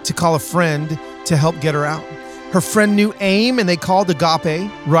phone to call a friend to help get her out. Her friend knew AIM and they called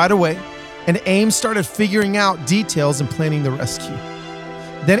Agape right away, and AIM started figuring out details and planning the rescue.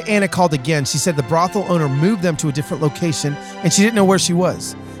 Then Anna called again. She said the brothel owner moved them to a different location and she didn't know where she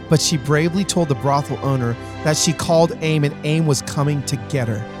was. But she bravely told the brothel owner that she called AIM and AIM was coming to get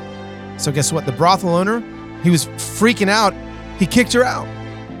her. So guess what? The brothel owner, he was freaking out. He kicked her out.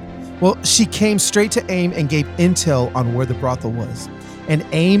 Well, she came straight to AIM and gave intel on where the brothel was. And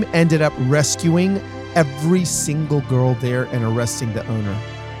AIM ended up rescuing every single girl there and arresting the owner.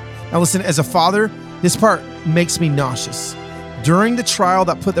 Now listen, as a father, this part makes me nauseous. During the trial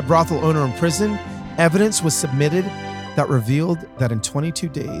that put the brothel owner in prison, evidence was submitted that revealed that in 22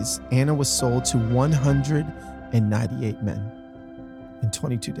 days, Anna was sold to 198 men. In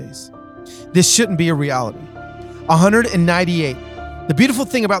 22 days. This shouldn't be a reality. 198. The beautiful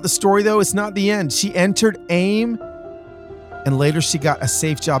thing about the story, though, it's not the end. She entered AIM, and later she got a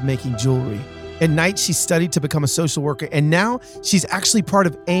safe job making jewelry. At night, she studied to become a social worker, and now she's actually part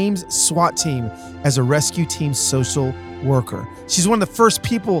of AIM's SWAT team as a rescue team social worker. She's one of the first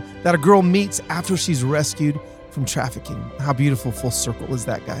people that a girl meets after she's rescued from trafficking. How beautiful full circle is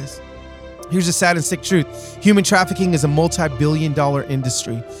that, guys? Here's a sad and sick truth. Human trafficking is a multi-billion-dollar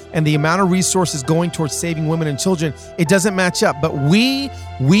industry, and the amount of resources going towards saving women and children, it doesn't match up. But we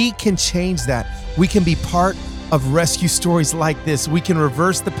can change that. We can be part of rescue stories like this. We can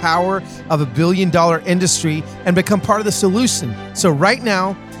reverse the power of a billion-dollar industry and become part of the solution. So right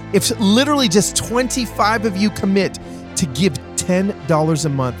now, if literally just 25 of you commit to give $10 a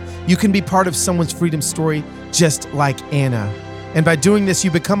month, you can be part of someone's freedom story just like Anna. And by doing this,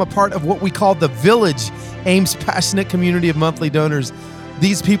 you become a part of what we call the Village, AIM's passionate community of monthly donors.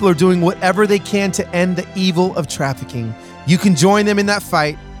 These people are doing whatever they can to end the evil of trafficking. You can join them in that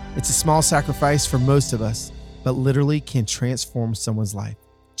fight. It's a small sacrifice for most of us, but literally can transform someone's life.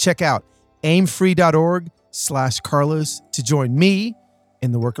 Check out aimfree.org/Carlos to join me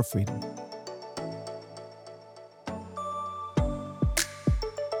in the work of freedom.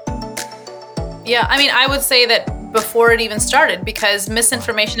 Yeah, I mean, I would say that before it even started, because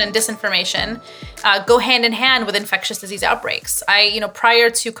misinformation and disinformation go hand in hand with infectious disease outbreaks. Prior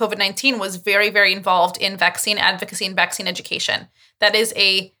to COVID-19 was very, very involved in vaccine advocacy and vaccine education. That is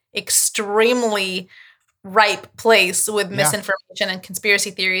a extremely ripe place with misinformation and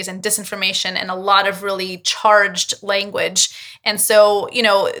conspiracy theories and disinformation and a lot of really charged language. And so,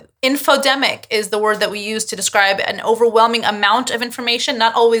 infodemic is the word that we use to describe an overwhelming amount of information,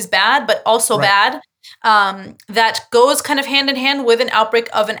 not always bad, but also bad. That goes kind of hand in hand with an outbreak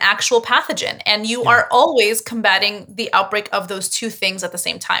of an actual pathogen. And you are always combating the outbreak of those two things at the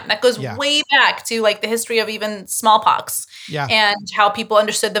same time. That goes way back to like the history of even smallpox and how people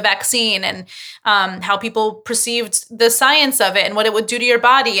understood the vaccine and how people perceived the science of it and what it would do to your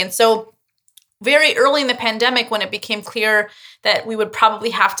body. And so very early in the pandemic, when it became clear that we would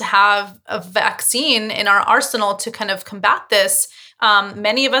probably have to have a vaccine in our arsenal to kind of combat this,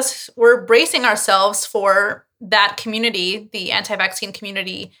 many of us were bracing ourselves for that community, the anti-vaccine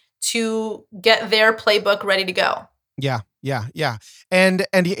community, to get their playbook ready to go. Yeah. And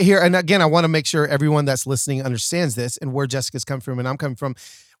here, and again, I want to make sure everyone that's listening understands this and where Jessica's come from and I'm coming from.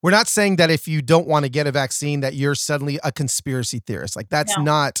 We're not saying that if you don't want to get a vaccine that you're suddenly a conspiracy theorist. Like that's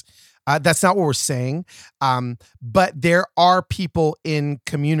not what we're saying. But there are people in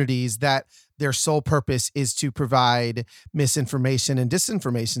communities that their sole purpose is to provide misinformation and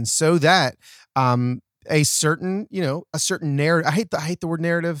disinformation so that a certain narrative. I hate the word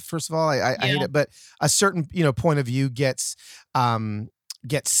narrative. First of all, I hate it, but a certain point of view gets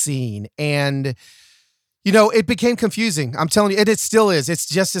seen, and it became confusing. I'm telling you, and it still is. It's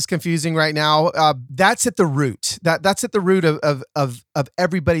just as confusing right now. That's at the root. That's at the root of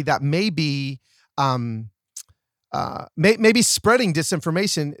everybody that may be maybe spreading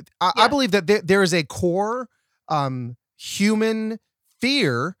disinformation. I believe that there is a core human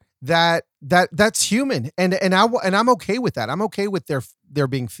fear that's human, and I'm okay with that. I'm okay with there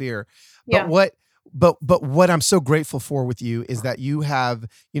being fear. But but what I'm so grateful for with you is that you have,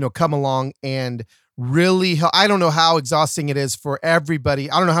 come along and really I don't know how exhausting it is for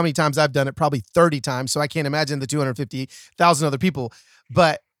everybody. I don't know how many times I've done it, probably 30 times. So I can't imagine the 250,000 other people.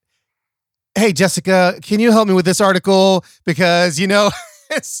 But hey, Jessica, can you help me with this article? Because,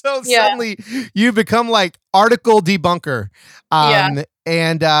 so suddenly you become like article debunker. And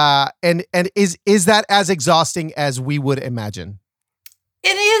is that as exhausting as we would imagine?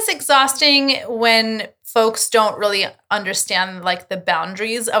 It is exhausting when folks don't really understand like the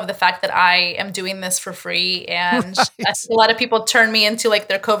boundaries of the fact that I am doing this for free. And a lot of people turn me into like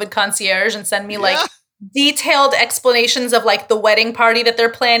their COVID concierge and send me like detailed explanations of like the wedding party that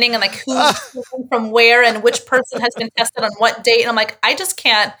they're planning and like who's from where and which person has been tested on what date. And I'm like, I just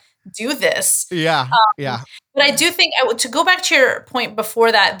can't do this. Yeah. But I do think to go back to your point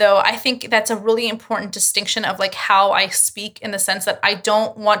before that, though, I think that's a really important distinction of like how I speak, in the sense that I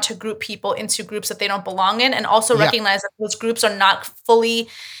don't want to group people into groups that they don't belong in, and also recognize that those groups are not fully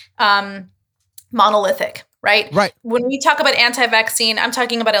monolithic, right? Right. When we talk about anti-vaccine, I'm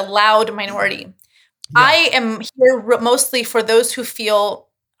talking about a loud minority. Yeah. I am here mostly for those who feel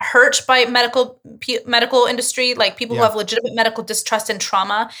hurt by medical industry, like people who have legitimate medical distrust and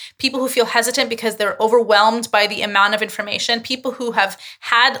trauma, people who feel hesitant because they're overwhelmed by the amount of information, people who have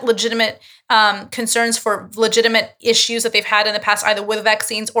had legitimate concerns for legitimate issues that they've had in the past, either with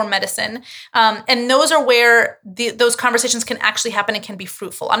vaccines or medicine. And those are where those conversations can actually happen and can be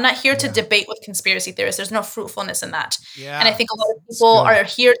fruitful. I'm not here to debate with conspiracy theorists. There's no fruitfulness in that. Yeah. And I think a lot of people are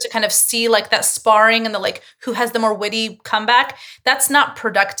here to kind of see like that sparring and the like, who has the more witty comeback. That's not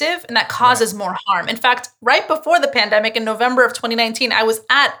productive, and that causes more harm. In fact, right before the pandemic in November of 2019, I was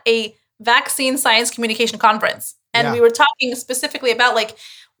at a vaccine science communication conference, and we were talking specifically about like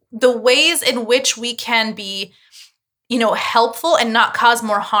the ways in which we can be, helpful and not cause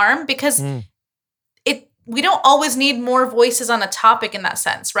more harm, because we don't always need more voices on a topic in that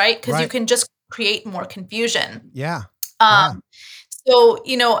sense, right? Because you can just create more confusion. Yeah. So,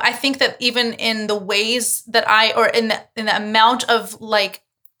 I think that even in the ways that in the amount of like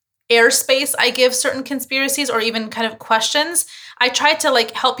airspace I give certain conspiracies or even kind of questions, I try to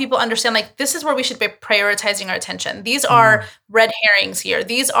like help people understand like this is where we should be prioritizing our attention. These are red herrings here.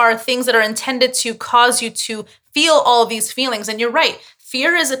 These are things that are intended to cause you to feel all these feelings. And you're right.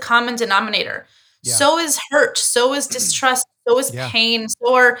 Fear is a common denominator. Yeah. So is hurt. So is distrust. So is pain.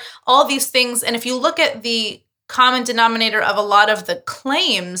 So are all these things. And if you look at the common denominator of a lot of the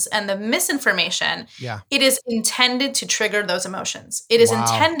claims and the misinformation, it is intended to trigger those emotions. It is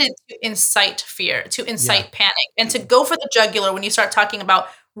intended to incite fear, to incite panic, and to go for the jugular when you start talking about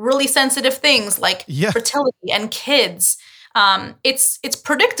really sensitive things like fertility and kids. It's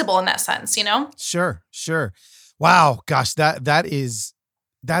predictable in that sense, Sure. Wow, gosh, that is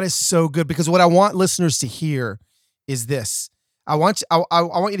so good, because what I want listeners to hear is this. I want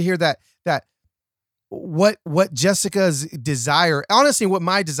you to hear that what Jessica's desire, honestly, what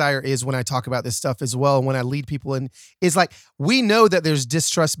my desire is when I talk about this stuff as well, and when I lead people in, is like, we know that there's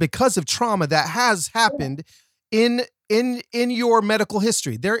distrust because of trauma that has happened in your medical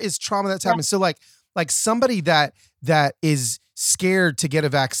history. There is trauma that's happened. So like somebody that is scared to get a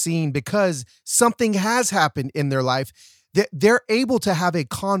vaccine because something has happened in their life, they're able to have a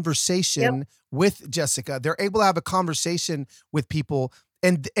conversation with Jessica. They're able to have a conversation with people.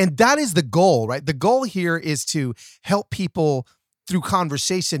 And that is the goal, right? The goal here is to help people through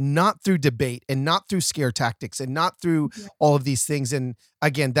conversation, not through debate, and not through scare tactics, and not through all of these things. And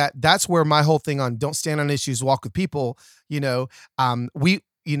again, that's where my whole thing on don't stand on issues, walk with people,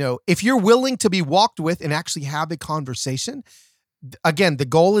 if you're willing to be walked with and actually have a conversation, again, the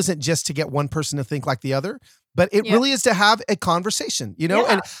goal isn't just to get one person to think like the other, but it really is to have a conversation,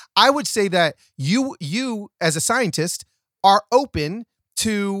 And I would say that you as a scientist are open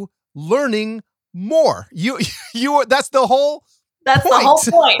to learning more. That's the whole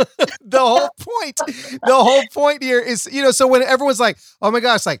point. The whole point here is, so when everyone's like, oh my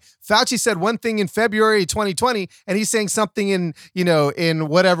gosh, like Fauci said one thing in February 2020 and he's saying something in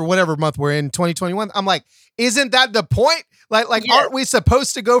whatever month we're in, 2021. I'm like, isn't that the point? Aren't we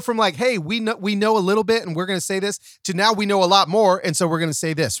supposed to go from like, hey, we know a little bit and we're going to say this, to now we know a lot more. And so we're going to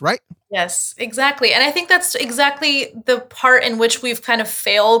say this, right? Yes, exactly. And I think that's exactly the part in which we've kind of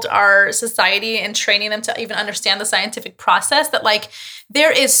failed our society in training them to even understand the scientific process, that like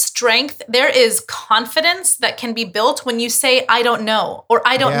there is strength, there is confidence that can be built when you say, I don't know, or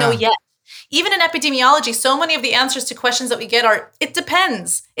I don't know yet. Even in epidemiology, so many of the answers to questions that we get are, it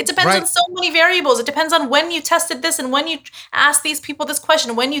depends. It depends on so many variables. It depends on when you tested this and when you asked these people this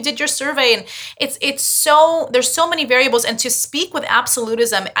question, when you did your survey. And there's so many variables. And to speak with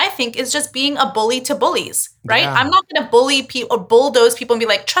absolutism, I think, is just being a bully to bullies, right? Yeah. I'm not going to bully people or bulldoze people and be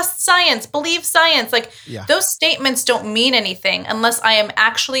like, trust science, believe science. Like those statements don't mean anything unless I am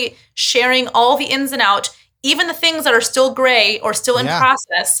actually sharing all the ins and outs, even the things that are still gray or still in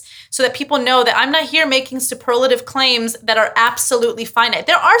process, so that people know that I'm not here making superlative claims that are absolutely finite.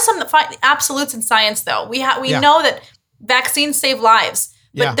 There are some absolutes in science, though. We know that vaccines save lives,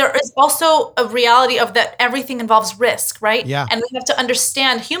 but there is also a reality of that everything involves risk, right? Yeah. And we have to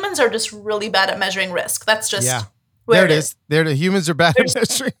understand humans are just really bad at measuring risk. That's just there it is. The humans are bad at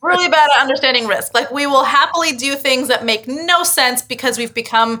measuring. Really bad at understanding risk. Like we will happily do things that make no sense because we've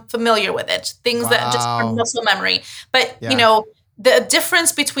become familiar with it. Things that just are muscle memory. But you know, the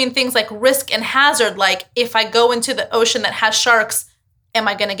difference between things like risk and hazard, like if I go into the ocean that has sharks, am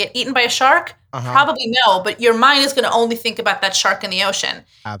I going to get eaten by a shark? Probably no, but your mind is going to only think about that shark in the ocean.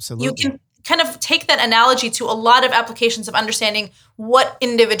 Absolutely. You can kind of take that analogy to a lot of applications of understanding what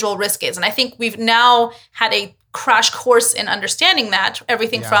individual risk is. And I think we've now had a crash course in understanding that,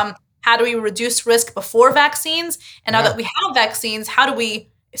 everything from how do we reduce risk before vaccines, and now that we have vaccines, how do we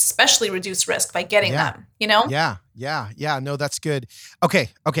especially reduce risk by getting them, you know? Yeah. No, that's good. Okay.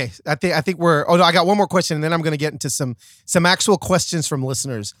 I think I got one more question, and then I'm going to get into some actual questions from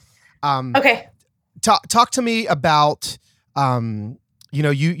listeners. Okay. Talk to me about,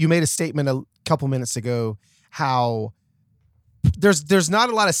 you made a statement a couple minutes ago, how there's not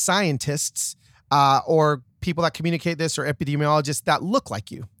a lot of scientists, or people that communicate this, or epidemiologists that look like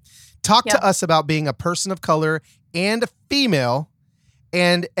you. Talk to us about being a person of color and a female,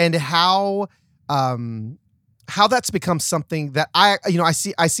 and how that's become something that I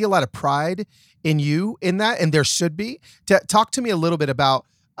see a lot of pride in you in that, and there should be. Talk to me a little bit about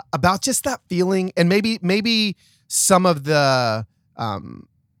just that feeling, and maybe some of the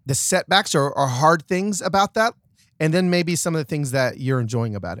setbacks or hard things about that, and then maybe some of the things that you're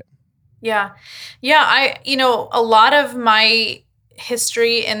enjoying about it. Yeah. A lot of my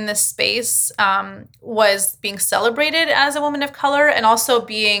history in this space was being celebrated as a woman of color, and also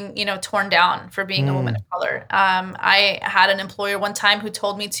being, torn down for being a woman of color. I had an employer one time who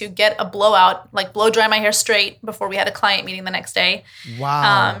told me to get a blowout, like blow dry my hair straight before we had a client meeting the next day.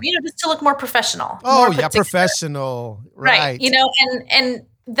 Wow. Just to look more professional. Oh, yeah, professional. Right. And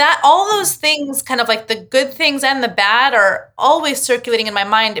that all those things, kind of like the good things and the bad, are always circulating in my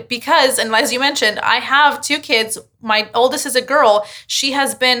mind because, and as you mentioned, I have 2 kids. My oldest is a girl. She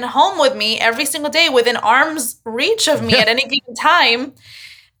has been home with me every single day within arm's reach of me at any given time.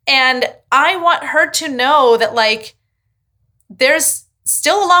 And I want her to know that, like, there's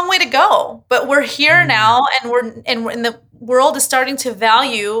still a long way to go, but we're here now, and the world is starting to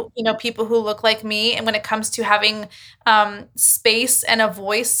value, people who look like me. And when it comes to having space and a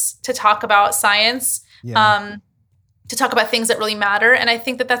voice to talk about science, to talk about things that really matter. And I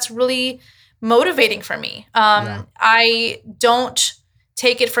think that that's really motivating for me. I don't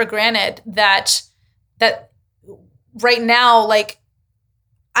take it for granted that right now, like,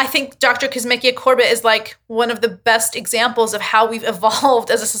 I think Dr. Kizzmekia-Corbett is like one of the best examples of how we've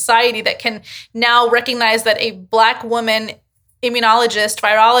evolved as a society that can now recognize that a Black woman immunologist,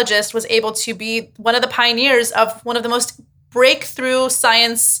 virologist, was able to be one of the pioneers of one of the most breakthrough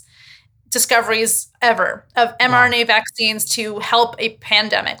science discoveries ever, of mRNA vaccines to help a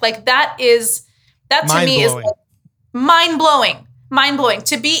pandemic. Like that to me is like mind-blowing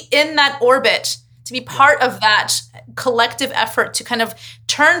to be in that orbit, to be part of that collective effort to kind of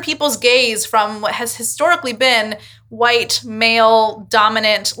turn people's gaze from what has historically been white, male,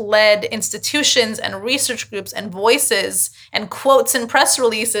 dominant led institutions and research groups and voices and quotes and press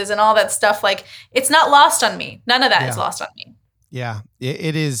releases and all that stuff. Like, it's not lost on me. None of that is lost on me. Yeah,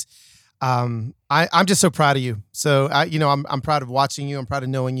 it is. I'm just so proud of you. So I'm proud of watching you. I'm proud of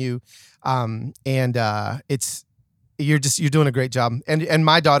knowing you. You're doing a great job. And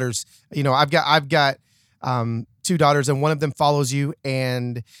my daughters, I've got 2 daughters, and one of them follows you,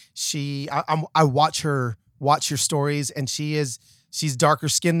 and I watch her watch your stories, and she's darker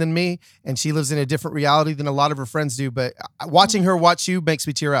skinned than me, and she lives in a different reality than a lot of her friends do. But watching her watch you makes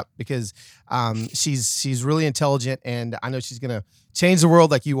me tear up because she's really intelligent, and I know she's gonna change the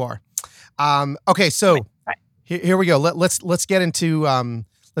world like you are. Okay, so here we go. Let's get into some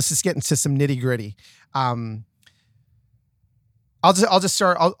nitty gritty. I'll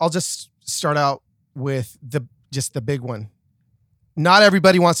just start out with the big one. Not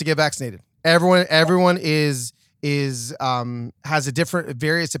everybody wants to get vaccinated. Everyone is is has a different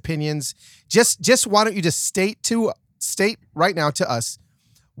various opinions. Just why don't you just state right now to us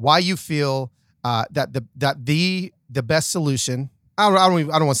why you feel that the best solution. I don't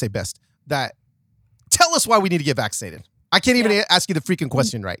want to say best. That tell us why we need to get vaccinated. I can't even ask you the freaking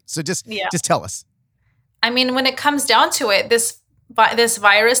question right. So just tell us. I mean, when it comes down to it, this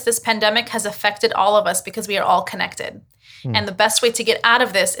virus, this pandemic has affected all of us because we are all connected. And the best way to get out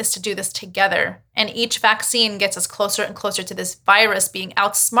of this is to do this together. And each vaccine gets us closer and closer to this virus being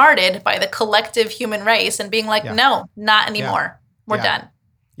outsmarted by the collective human race and being like, no, not anymore. We're done.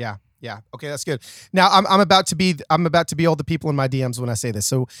 Yeah. Okay, that's good. Now I'm about to be all the people in my DMs when I say this.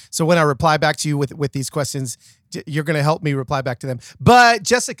 So when I reply back to you with these questions, you're going to help me reply back to them. But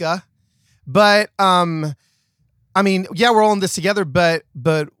Jessica, I mean, yeah, we're all in this together, but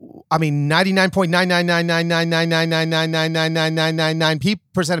I mean,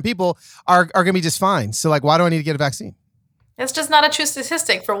 99.9999999999999% of people are going to be just fine. So like, why do I need to get a vaccine? It's just not a true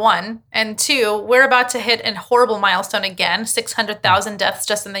statistic, for one. And two, we're about to hit a horrible milestone again, 600,000 deaths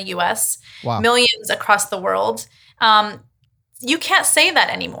just in the US, millions across the world. You can't say that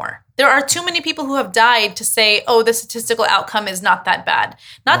anymore. There are too many people who have died to say, oh, the statistical outcome is not that bad.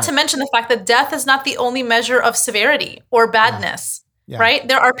 Not to mention the fact that death is not the only measure of severity or badness, right?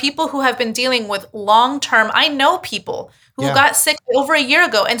 There are people who have been dealing with long-term. I know people who got sick over a year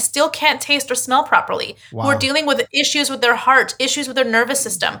ago and still can't taste or smell properly, who are dealing with issues with their heart, issues with their nervous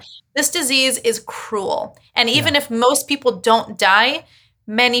system. This disease is cruel. And even if most people don't die,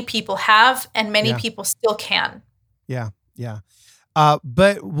 many people have, and many people still can. Yeah.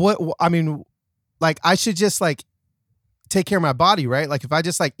 But I mean, like, I should just like take care of my body, right? Like if I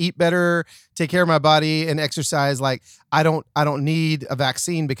just like eat better, take care of my body and exercise, like I don't need a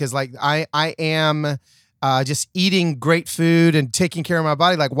vaccine because like I am just eating great food and taking care of my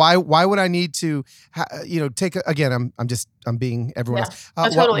body. Like why would I need to, take again, I'm being everyone else.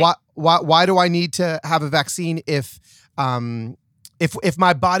 Totally. Why do I need to have a vaccine if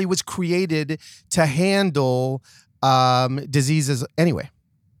my body was created to handle diseases anyway?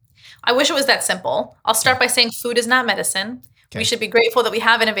 I wish it was that simple. I'll start by saying food is not medicine. Okay. We should be grateful that we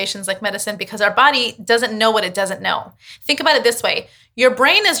have innovations like medicine because our body doesn't know what it doesn't know. Think about it this way. Your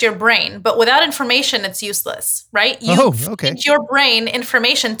brain is your brain, but without information, it's useless, right? You feed your brain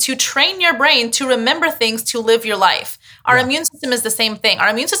information to train your brain to remember things, to live your life. Our immune system is the same thing. Our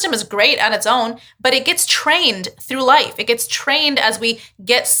immune system is great on its own, but it gets trained through life. It gets trained as we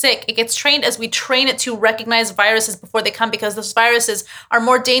get sick. It gets trained as we train it to recognize viruses before they come because those viruses are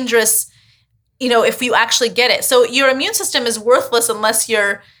more dangerous, if you actually get it. So your immune system is worthless unless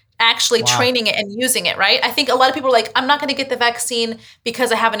you're actually training it and using it, right? I think a lot of people are like, I'm not going to get the vaccine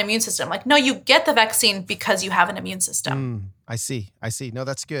because I have an immune system. Like, no, you get the vaccine because you have an immune system. I see. No,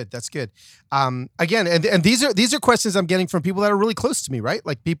 that's good. Again, and these are questions I'm getting from people that are really close to me, right?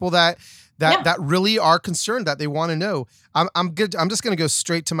 Like people that really are concerned, that they want to know. I'm good. I'm just going to go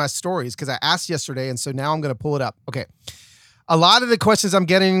straight to my stories because I asked yesterday, and so now I'm going to pull it up. Okay. A lot of the questions I'm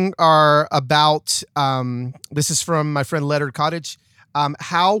getting are about, this is from my friend Leonard Cottage.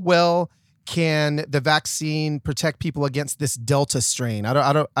 How well can the vaccine protect people against this Delta strain?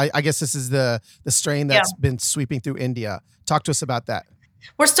 I guess this is the strain that's been sweeping through India. Talk to us about that.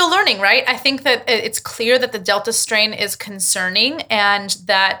 We're still learning, right? I think that it's clear that the Delta strain is concerning and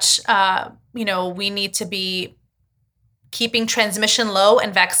that, we need to be keeping transmission low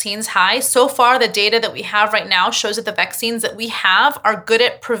and vaccines high. So far, the data that we have right now shows that the vaccines that we have are good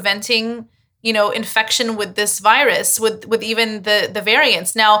at preventing infection with this virus, with even the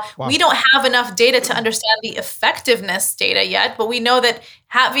variants. Now, we don't have enough data to understand the effectiveness data yet, but we know that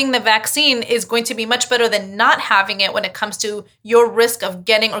having the vaccine is going to be much better than not having it when it comes to your risk of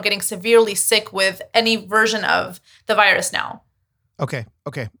getting severely sick with any version of the virus now. Okay,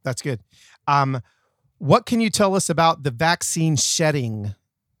 that's good. What can you tell us about the vaccine shedding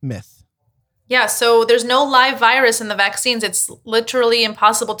myth? Yeah, so there's no live virus in the vaccines. It's literally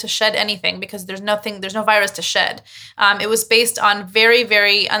impossible to shed anything because there's no virus to shed. It was based on very,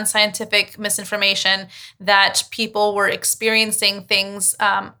 very unscientific misinformation that people were experiencing things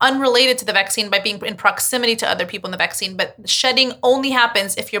unrelated to the vaccine by being in proximity to other people in the vaccine. But shedding only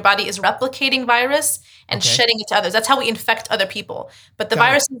happens if your body is replicating virus and shedding it to others. That's how we infect other people. But the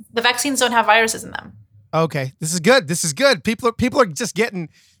vaccines don't have viruses in them. Okay, this is good. People are just getting.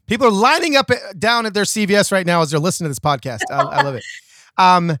 People are lining up down at their CVS right now as they're listening to this podcast. I love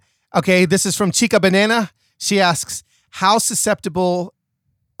it. Okay, this is from Chica Banana. She asks, how susceptible,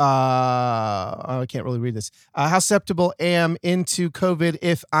 I can't really read this. How susceptible am into COVID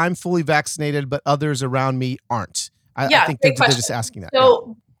if I'm fully vaccinated, but others around me aren't? I think they're just asking that.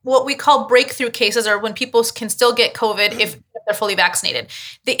 So what we call breakthrough cases, or when people can still get COVID if they're fully vaccinated.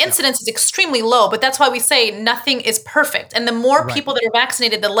 The incidence is extremely low, but that's why we say nothing is perfect. And the more people that are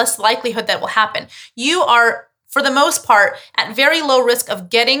vaccinated, the less likelihood that will happen. You are, for the most part, at very low risk of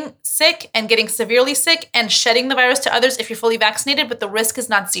getting sick and getting severely sick and shedding the virus to others if you're fully vaccinated, but the risk is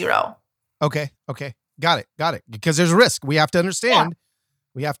not zero. Okay. Got it. Because there's a risk. We have to understand.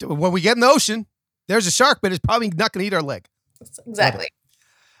 We have to, when we get in the ocean, there's a shark, but it's probably not going to eat our leg. Exactly.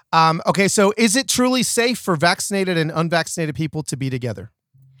 Okay, so is it truly safe for vaccinated and unvaccinated people to be together?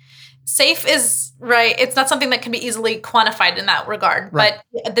 Safe is right. It's not something that can be easily quantified in that regard. Right.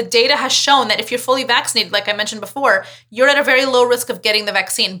 But the data has shown that if you're fully vaccinated, like I mentioned before, you're at a very low risk of getting the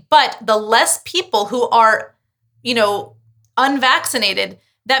vaccine. But the less people who are, unvaccinated,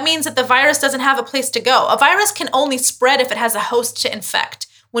 that means that the virus doesn't have a place to go. A virus can only spread if it has a host to infect.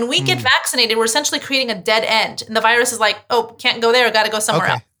 When we get vaccinated, we're essentially creating a dead end. And the virus is like, oh, can't go there. Got to go somewhere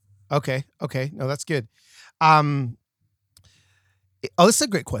else. Okay. No, that's good. This is a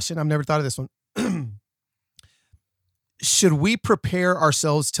great question. I've never thought of this one. Should we prepare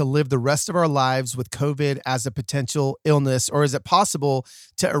ourselves to live the rest of our lives with COVID as a potential illness, or is it possible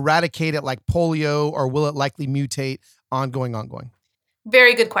to eradicate it like polio, or will it likely mutate ongoing?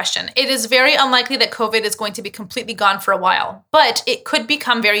 Very good question. It is very unlikely that COVID is going to be completely gone for a while, but it could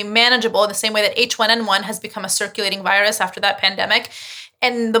become very manageable in the same way that H1N1 has become a circulating virus after that pandemic.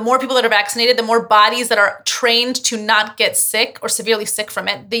 And the more people that are vaccinated, the more bodies that are trained to not get sick or severely sick from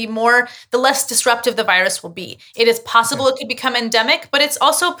it, the less disruptive the virus will be. It is possible it could become endemic, but it's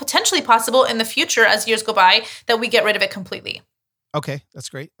also potentially possible in the future, as years go by, that we get rid of it completely. Okay, that's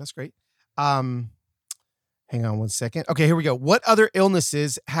great. Hang on one second. Okay, here we go. What other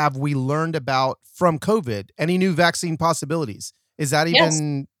illnesses have we learned about from COVID? Any new vaccine possibilities? Is that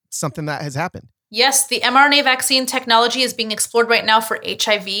even something that has happened? Yes, the mRNA vaccine technology is being explored right now for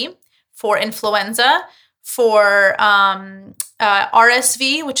HIV, for influenza, for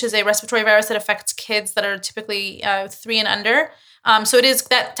RSV, which is a respiratory virus that affects kids that are typically 3 and under. So it is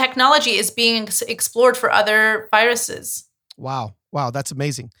that technology is being explored for other viruses. Wow, that's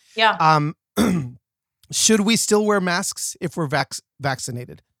amazing. Yeah. Should we still wear masks if we're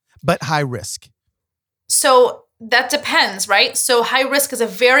vaccinated, but high risk? So that depends, right? So high risk is a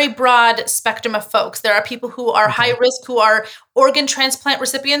very broad spectrum of folks. There are people who are high risk, who are organ transplant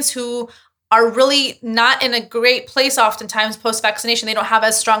recipients, who are really not in a great place oftentimes post-vaccination. They don't have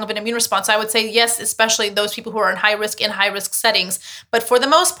as strong of an immune response. I would say yes, especially those people who are in high risk settings. But for the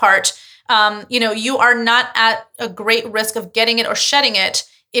most part, you are not at a great risk of getting it or shedding it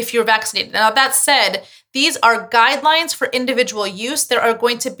if you're vaccinated. Now, that said, these are guidelines for individual use. There are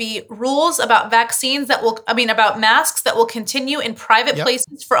going to be rules about about masks that will continue in private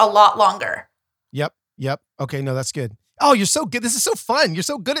places for a lot longer. Yep. Okay, no, that's good. Oh, you're so good. This is so fun. You're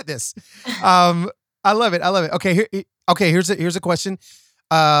so good at this. I love it. Okay, here's a question.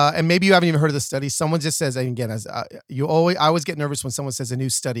 And maybe you haven't even heard of the study. Someone just says, and again, I always get nervous when someone says a new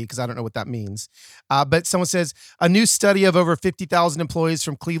study because I don't know what that means. But someone says a new study of over 50,000 employees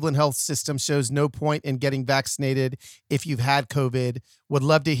from Cleveland Health System shows no point in getting vaccinated if you've had COVID. Would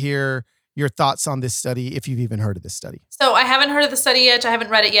love to hear your thoughts on this study, if you've even heard of this study. So I haven't heard of the study yet. I haven't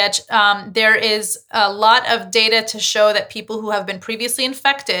read it yet. There is a lot of data to show that people who have been previously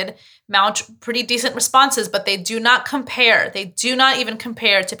infected mount pretty decent responses, but they do not compare. They do not even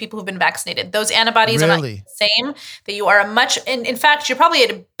compare to people who've been vaccinated. Those antibodies are not the same. That you are in fact, you're probably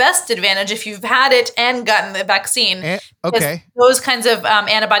at a best advantage if you've had it and gotten the vaccine. Okay. Those kinds of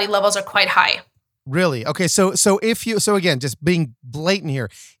antibody levels are quite high. Really? Okay. So again, just being blatant here,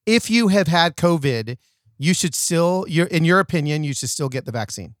 if you have had COVID, you should still, in your opinion, you should still get the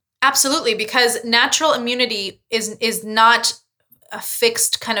vaccine. Absolutely. Because natural immunity is not a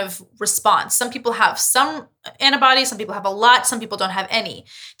fixed kind of response. Some people have some antibodies, some people have a lot, some people don't have any.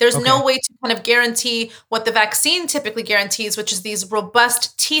 There's no way to kind of guarantee what the vaccine typically guarantees, which is these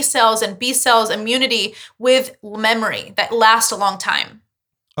robust T cells and B cells immunity with memory that last a long time.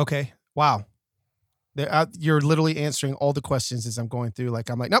 Okay. Wow. You're literally answering all the questions as I'm going through. Like,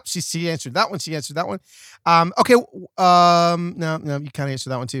 I'm like, nope, she answered that one. She answered that one. Okay. No, you kind of answered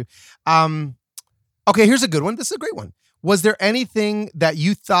that one too. Okay, here's a good one. This is a great one. Was there anything that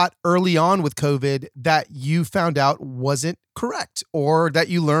you thought early on with COVID that you found out wasn't correct or that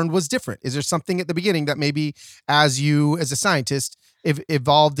you learned was different? Is there something at the beginning that maybe as a scientist,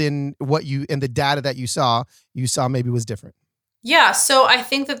 evolved in the data that you saw maybe was different? Yeah. So I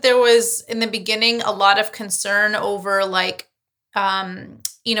think that there was in the beginning a lot of concern over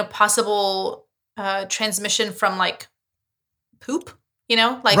possible transmission from like poop.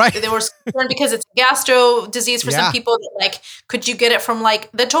 Like Right. they were concerned because it's a gastro disease for Yeah. some people. Like, could you get it from like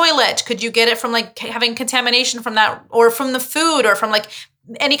the toilet? Could you get it from like having contamination from that, or from the food, or from like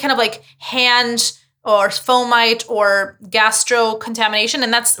any kind of like hand or fomite or gastro contamination?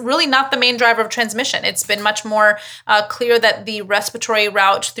 And that's really not the main driver of transmission. It's been much more clear that the respiratory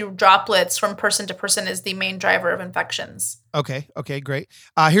route through droplets from person to person is the main driver of infections. Okay, great.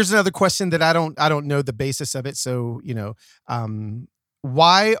 Here's another question that I don't know the basis of it. So,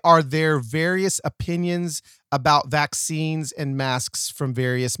 why are there various opinions about vaccines and masks from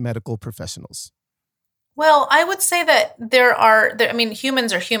various medical professionals? Well, I would say that I mean,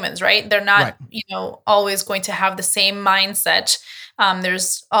 humans are humans, right? They're not, Right. always going to have the same mindset.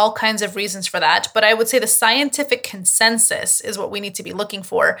 There's all kinds of reasons for that. But I would say the scientific consensus is what we need to be looking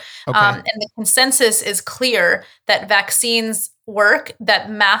for. Okay. And the consensus is clear that vaccines work, that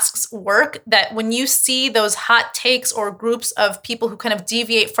masks work, that when you see those hot takes or groups of people who kind of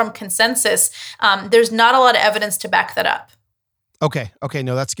deviate from consensus, there's not a lot of evidence to back that up. Okay.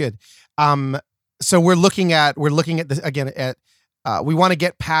 No, that's good. So we're looking at this again we want to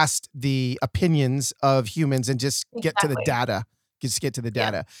get past the opinions of humans and just get to the data. Just get to the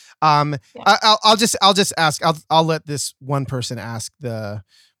data. Yeah. I'll just ask. I'll let this one person ask the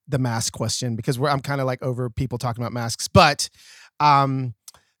mask question, because I'm kind of like over people talking about masks. But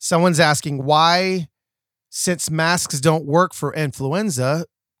someone's asking why, since masks don't work for influenza,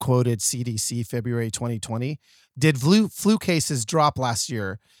 quoted CDC February 2020, did flu cases drop last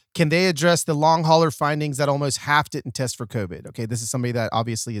year? Can they address the long hauler findings that almost half didn't test for COVID? Okay, this is somebody that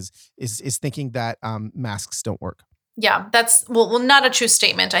obviously is thinking that masks don't work. Yeah, that's well, not a true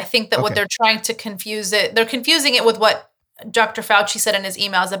statement. I think that what they're trying to confuse it, they're confusing it with what Dr. Fauci said in his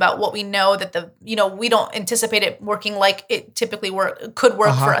emails about what we know, that we don't anticipate it working like it typically could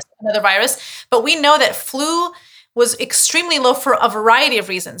work for us, another virus. But we know that flu was extremely low for a variety of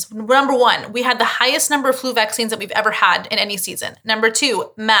reasons. Number one, we had the highest number of flu vaccines that we've ever had in any season. Number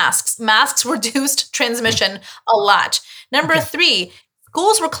two, masks. Masks reduced transmission a lot. Number three,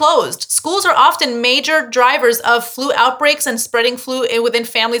 schools were closed. Schools are often major drivers of flu outbreaks and spreading flu within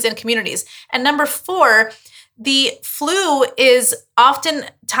families and communities. And number four, the flu is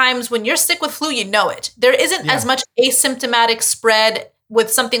oftentimes, when you're sick with flu, you know it. There isn't as much asymptomatic spread with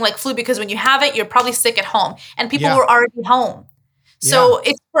something like flu, because when you have it, you're probably sick at home, and people were already home. So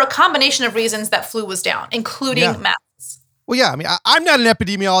it's for a combination of reasons that flu was down, including masks. Well, yeah, I mean, I'm not an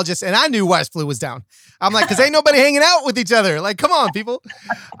epidemiologist, and I knew why flu was down. I'm like, because ain't nobody hanging out with each other. Like, come on, people.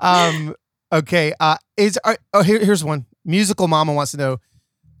 Okay. Here's one. Musical Mama wants to know,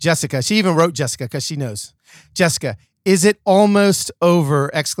 Jessica. She even wrote Jessica because she knows. Jessica, is it almost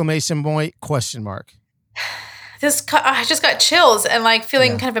over? Exclamation point, question mark. I just got chills and like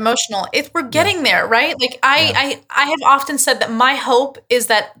feeling kind of emotional. We're getting there, right? Like I have often said that my hope is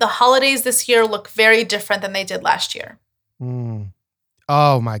that the holidays this year look very different than they did last year.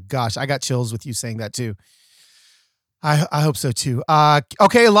 Oh my gosh, I got chills with you saying that too. I hope so too.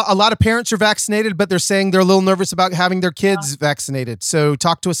 Okay, a lot of parents are vaccinated, but they're saying they're a little nervous about having their kids vaccinated. So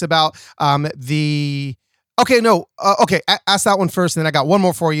talk to us about the. Okay, ask that one first, and then I got one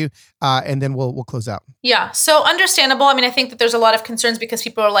more for you, and then we'll close out. Yeah, so understandable. I mean, I think that there's a lot of concerns because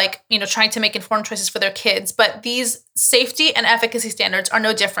people are like, trying to make informed choices for their kids, but these safety and efficacy standards are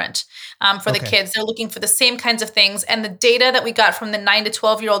no different for the kids. They're looking for the same kinds of things, and the data that we got from the 9 to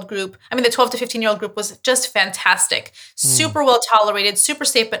 12-year-old group, the 12 to 15-year-old group was just fantastic. Super well tolerated, super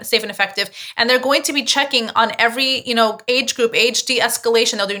safe and effective, and they're going to be checking on every, age group, age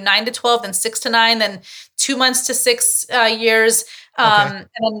de-escalation. They'll do 9 to 12, then 6 to 9, then 2 months to 6 years, and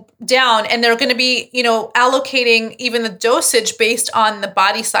then down. And they're going to be, allocating even the dosage based on the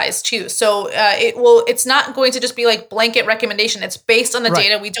body size too. So it's not going to just be like blanket recommendation. It's based on the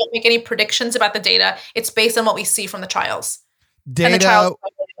data. We don't make any predictions about the data. It's based on what we see from the trials. Data. And the trials are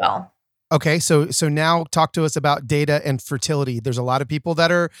really well. Okay, so now talk to us about data and fertility. There's a lot of people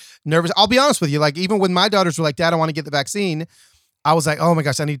that are nervous. I'll be honest with you. Like, even when my daughters were like, Dad, I want to get the vaccine, I was like, oh my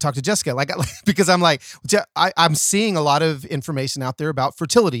gosh, I need to talk to Jessica. Like because I'm like, I'm seeing a lot of information out there about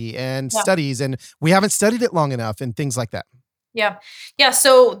fertility and studies, and we haven't studied it long enough and things like that. Yeah.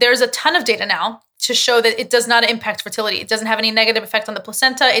 So there's a ton of data now to show that it does not impact fertility. It doesn't have any negative effect on the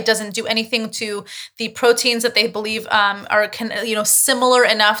placenta. It doesn't do anything to the proteins that they believe are similar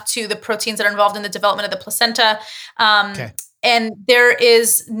enough to the proteins that are involved in the development of the placenta. And there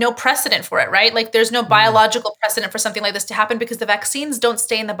is no precedent for it, right? Like, there's no biological precedent for something like this to happen because the vaccines don't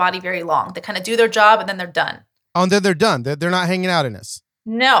stay in the body very long. They kind of do their job and then they're done. Oh, and then they're done. They're not hanging out in us.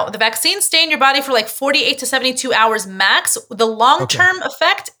 No, the vaccines stay in your body for like 48 to 72 hours max. The long-term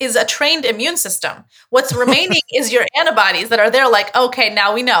effect is a trained immune system. What's remaining is your antibodies that are there like, okay,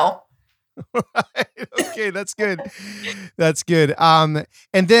 now we know. Right. Okay, that's good. That's good. And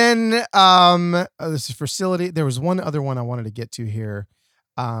then this facility. There was one other one I wanted to get to here.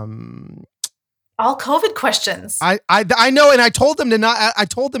 All COVID questions. I know, and I told them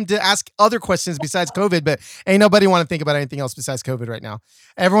to ask other questions besides COVID, but ain't nobody want to think about anything else besides COVID right now.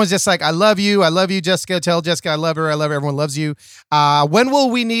 Everyone's just like, I love you, Jessica. Tell Jessica I love her. Everyone loves you. When will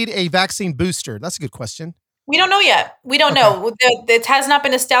we need a vaccine booster? That's a good question. We don't know yet. We don't know. It has not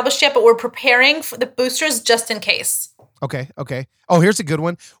been established yet, but we're preparing for the boosters just in case. Okay. Oh, here's a good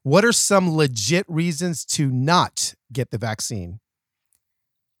one. What are some legit reasons to not get the vaccine?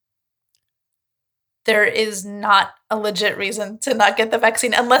 There is not a legit reason to not get the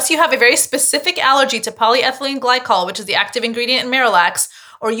vaccine unless you have a very specific allergy to polyethylene glycol, which is the active ingredient in Miralax,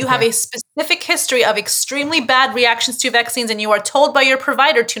 or you have a specific history of extremely bad reactions to vaccines and you are told by your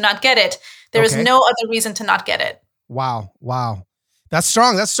provider to not get it. There is no other reason to not get it. Wow. That's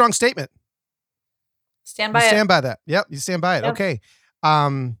strong. That's a strong statement. Stand by it. Stand by that. Yep, you stand by it. Yep. Okay.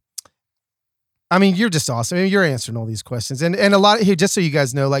 I mean, you're just awesome. I mean, you're answering all these questions, and a lot of here. Just so you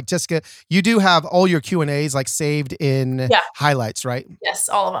guys know, like Jessica, you do have all your Q&As like saved in highlights, right? Yes,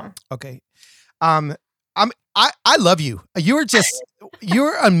 all of them. Okay. I love you.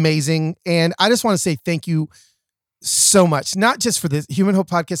 You're amazing, and I just want to say thank you so much. Not just for the Human Hope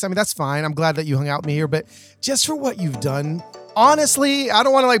podcast. I mean, that's fine. I'm glad that you hung out with me here, but just for what you've done. Honestly, I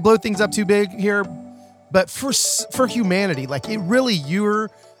don't want to like blow things up too big here, but for humanity, like it really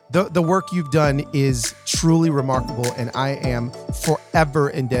The work you've done is truly remarkable, and I am forever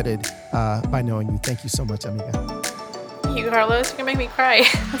indebted by knowing you. Thank you so much, amiga. Thank you, Carlos. You're going to make me cry.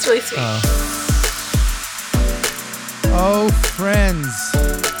 That's really sweet. Oh, friends.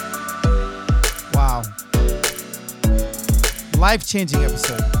 Wow. Life-changing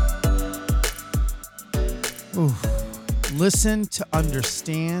episode. Ooh. Listen to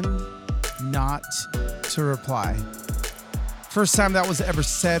understand, not to reply. First time that was ever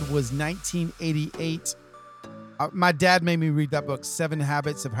said was 1988. My dad made me read that book, 7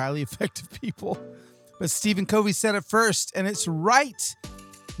 Habits of Highly Effective People. But Stephen Covey said it first, and it's right.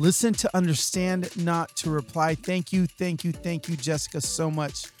 Listen to understand, not to reply. Thank you, Jessica, so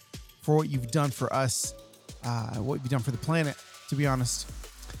much for what you've done for us, what you've done for the planet, to be honest.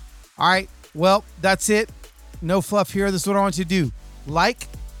 All right, well, that's it. No fluff here. This is what I want you to do. Like,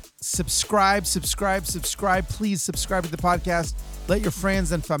 subscribe. Please subscribe to the podcast. Let your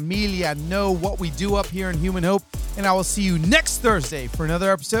friends and familia know what we do up here in Human Hope. And I will see you next Thursday for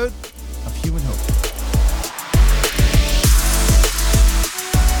another episode of Human Hope.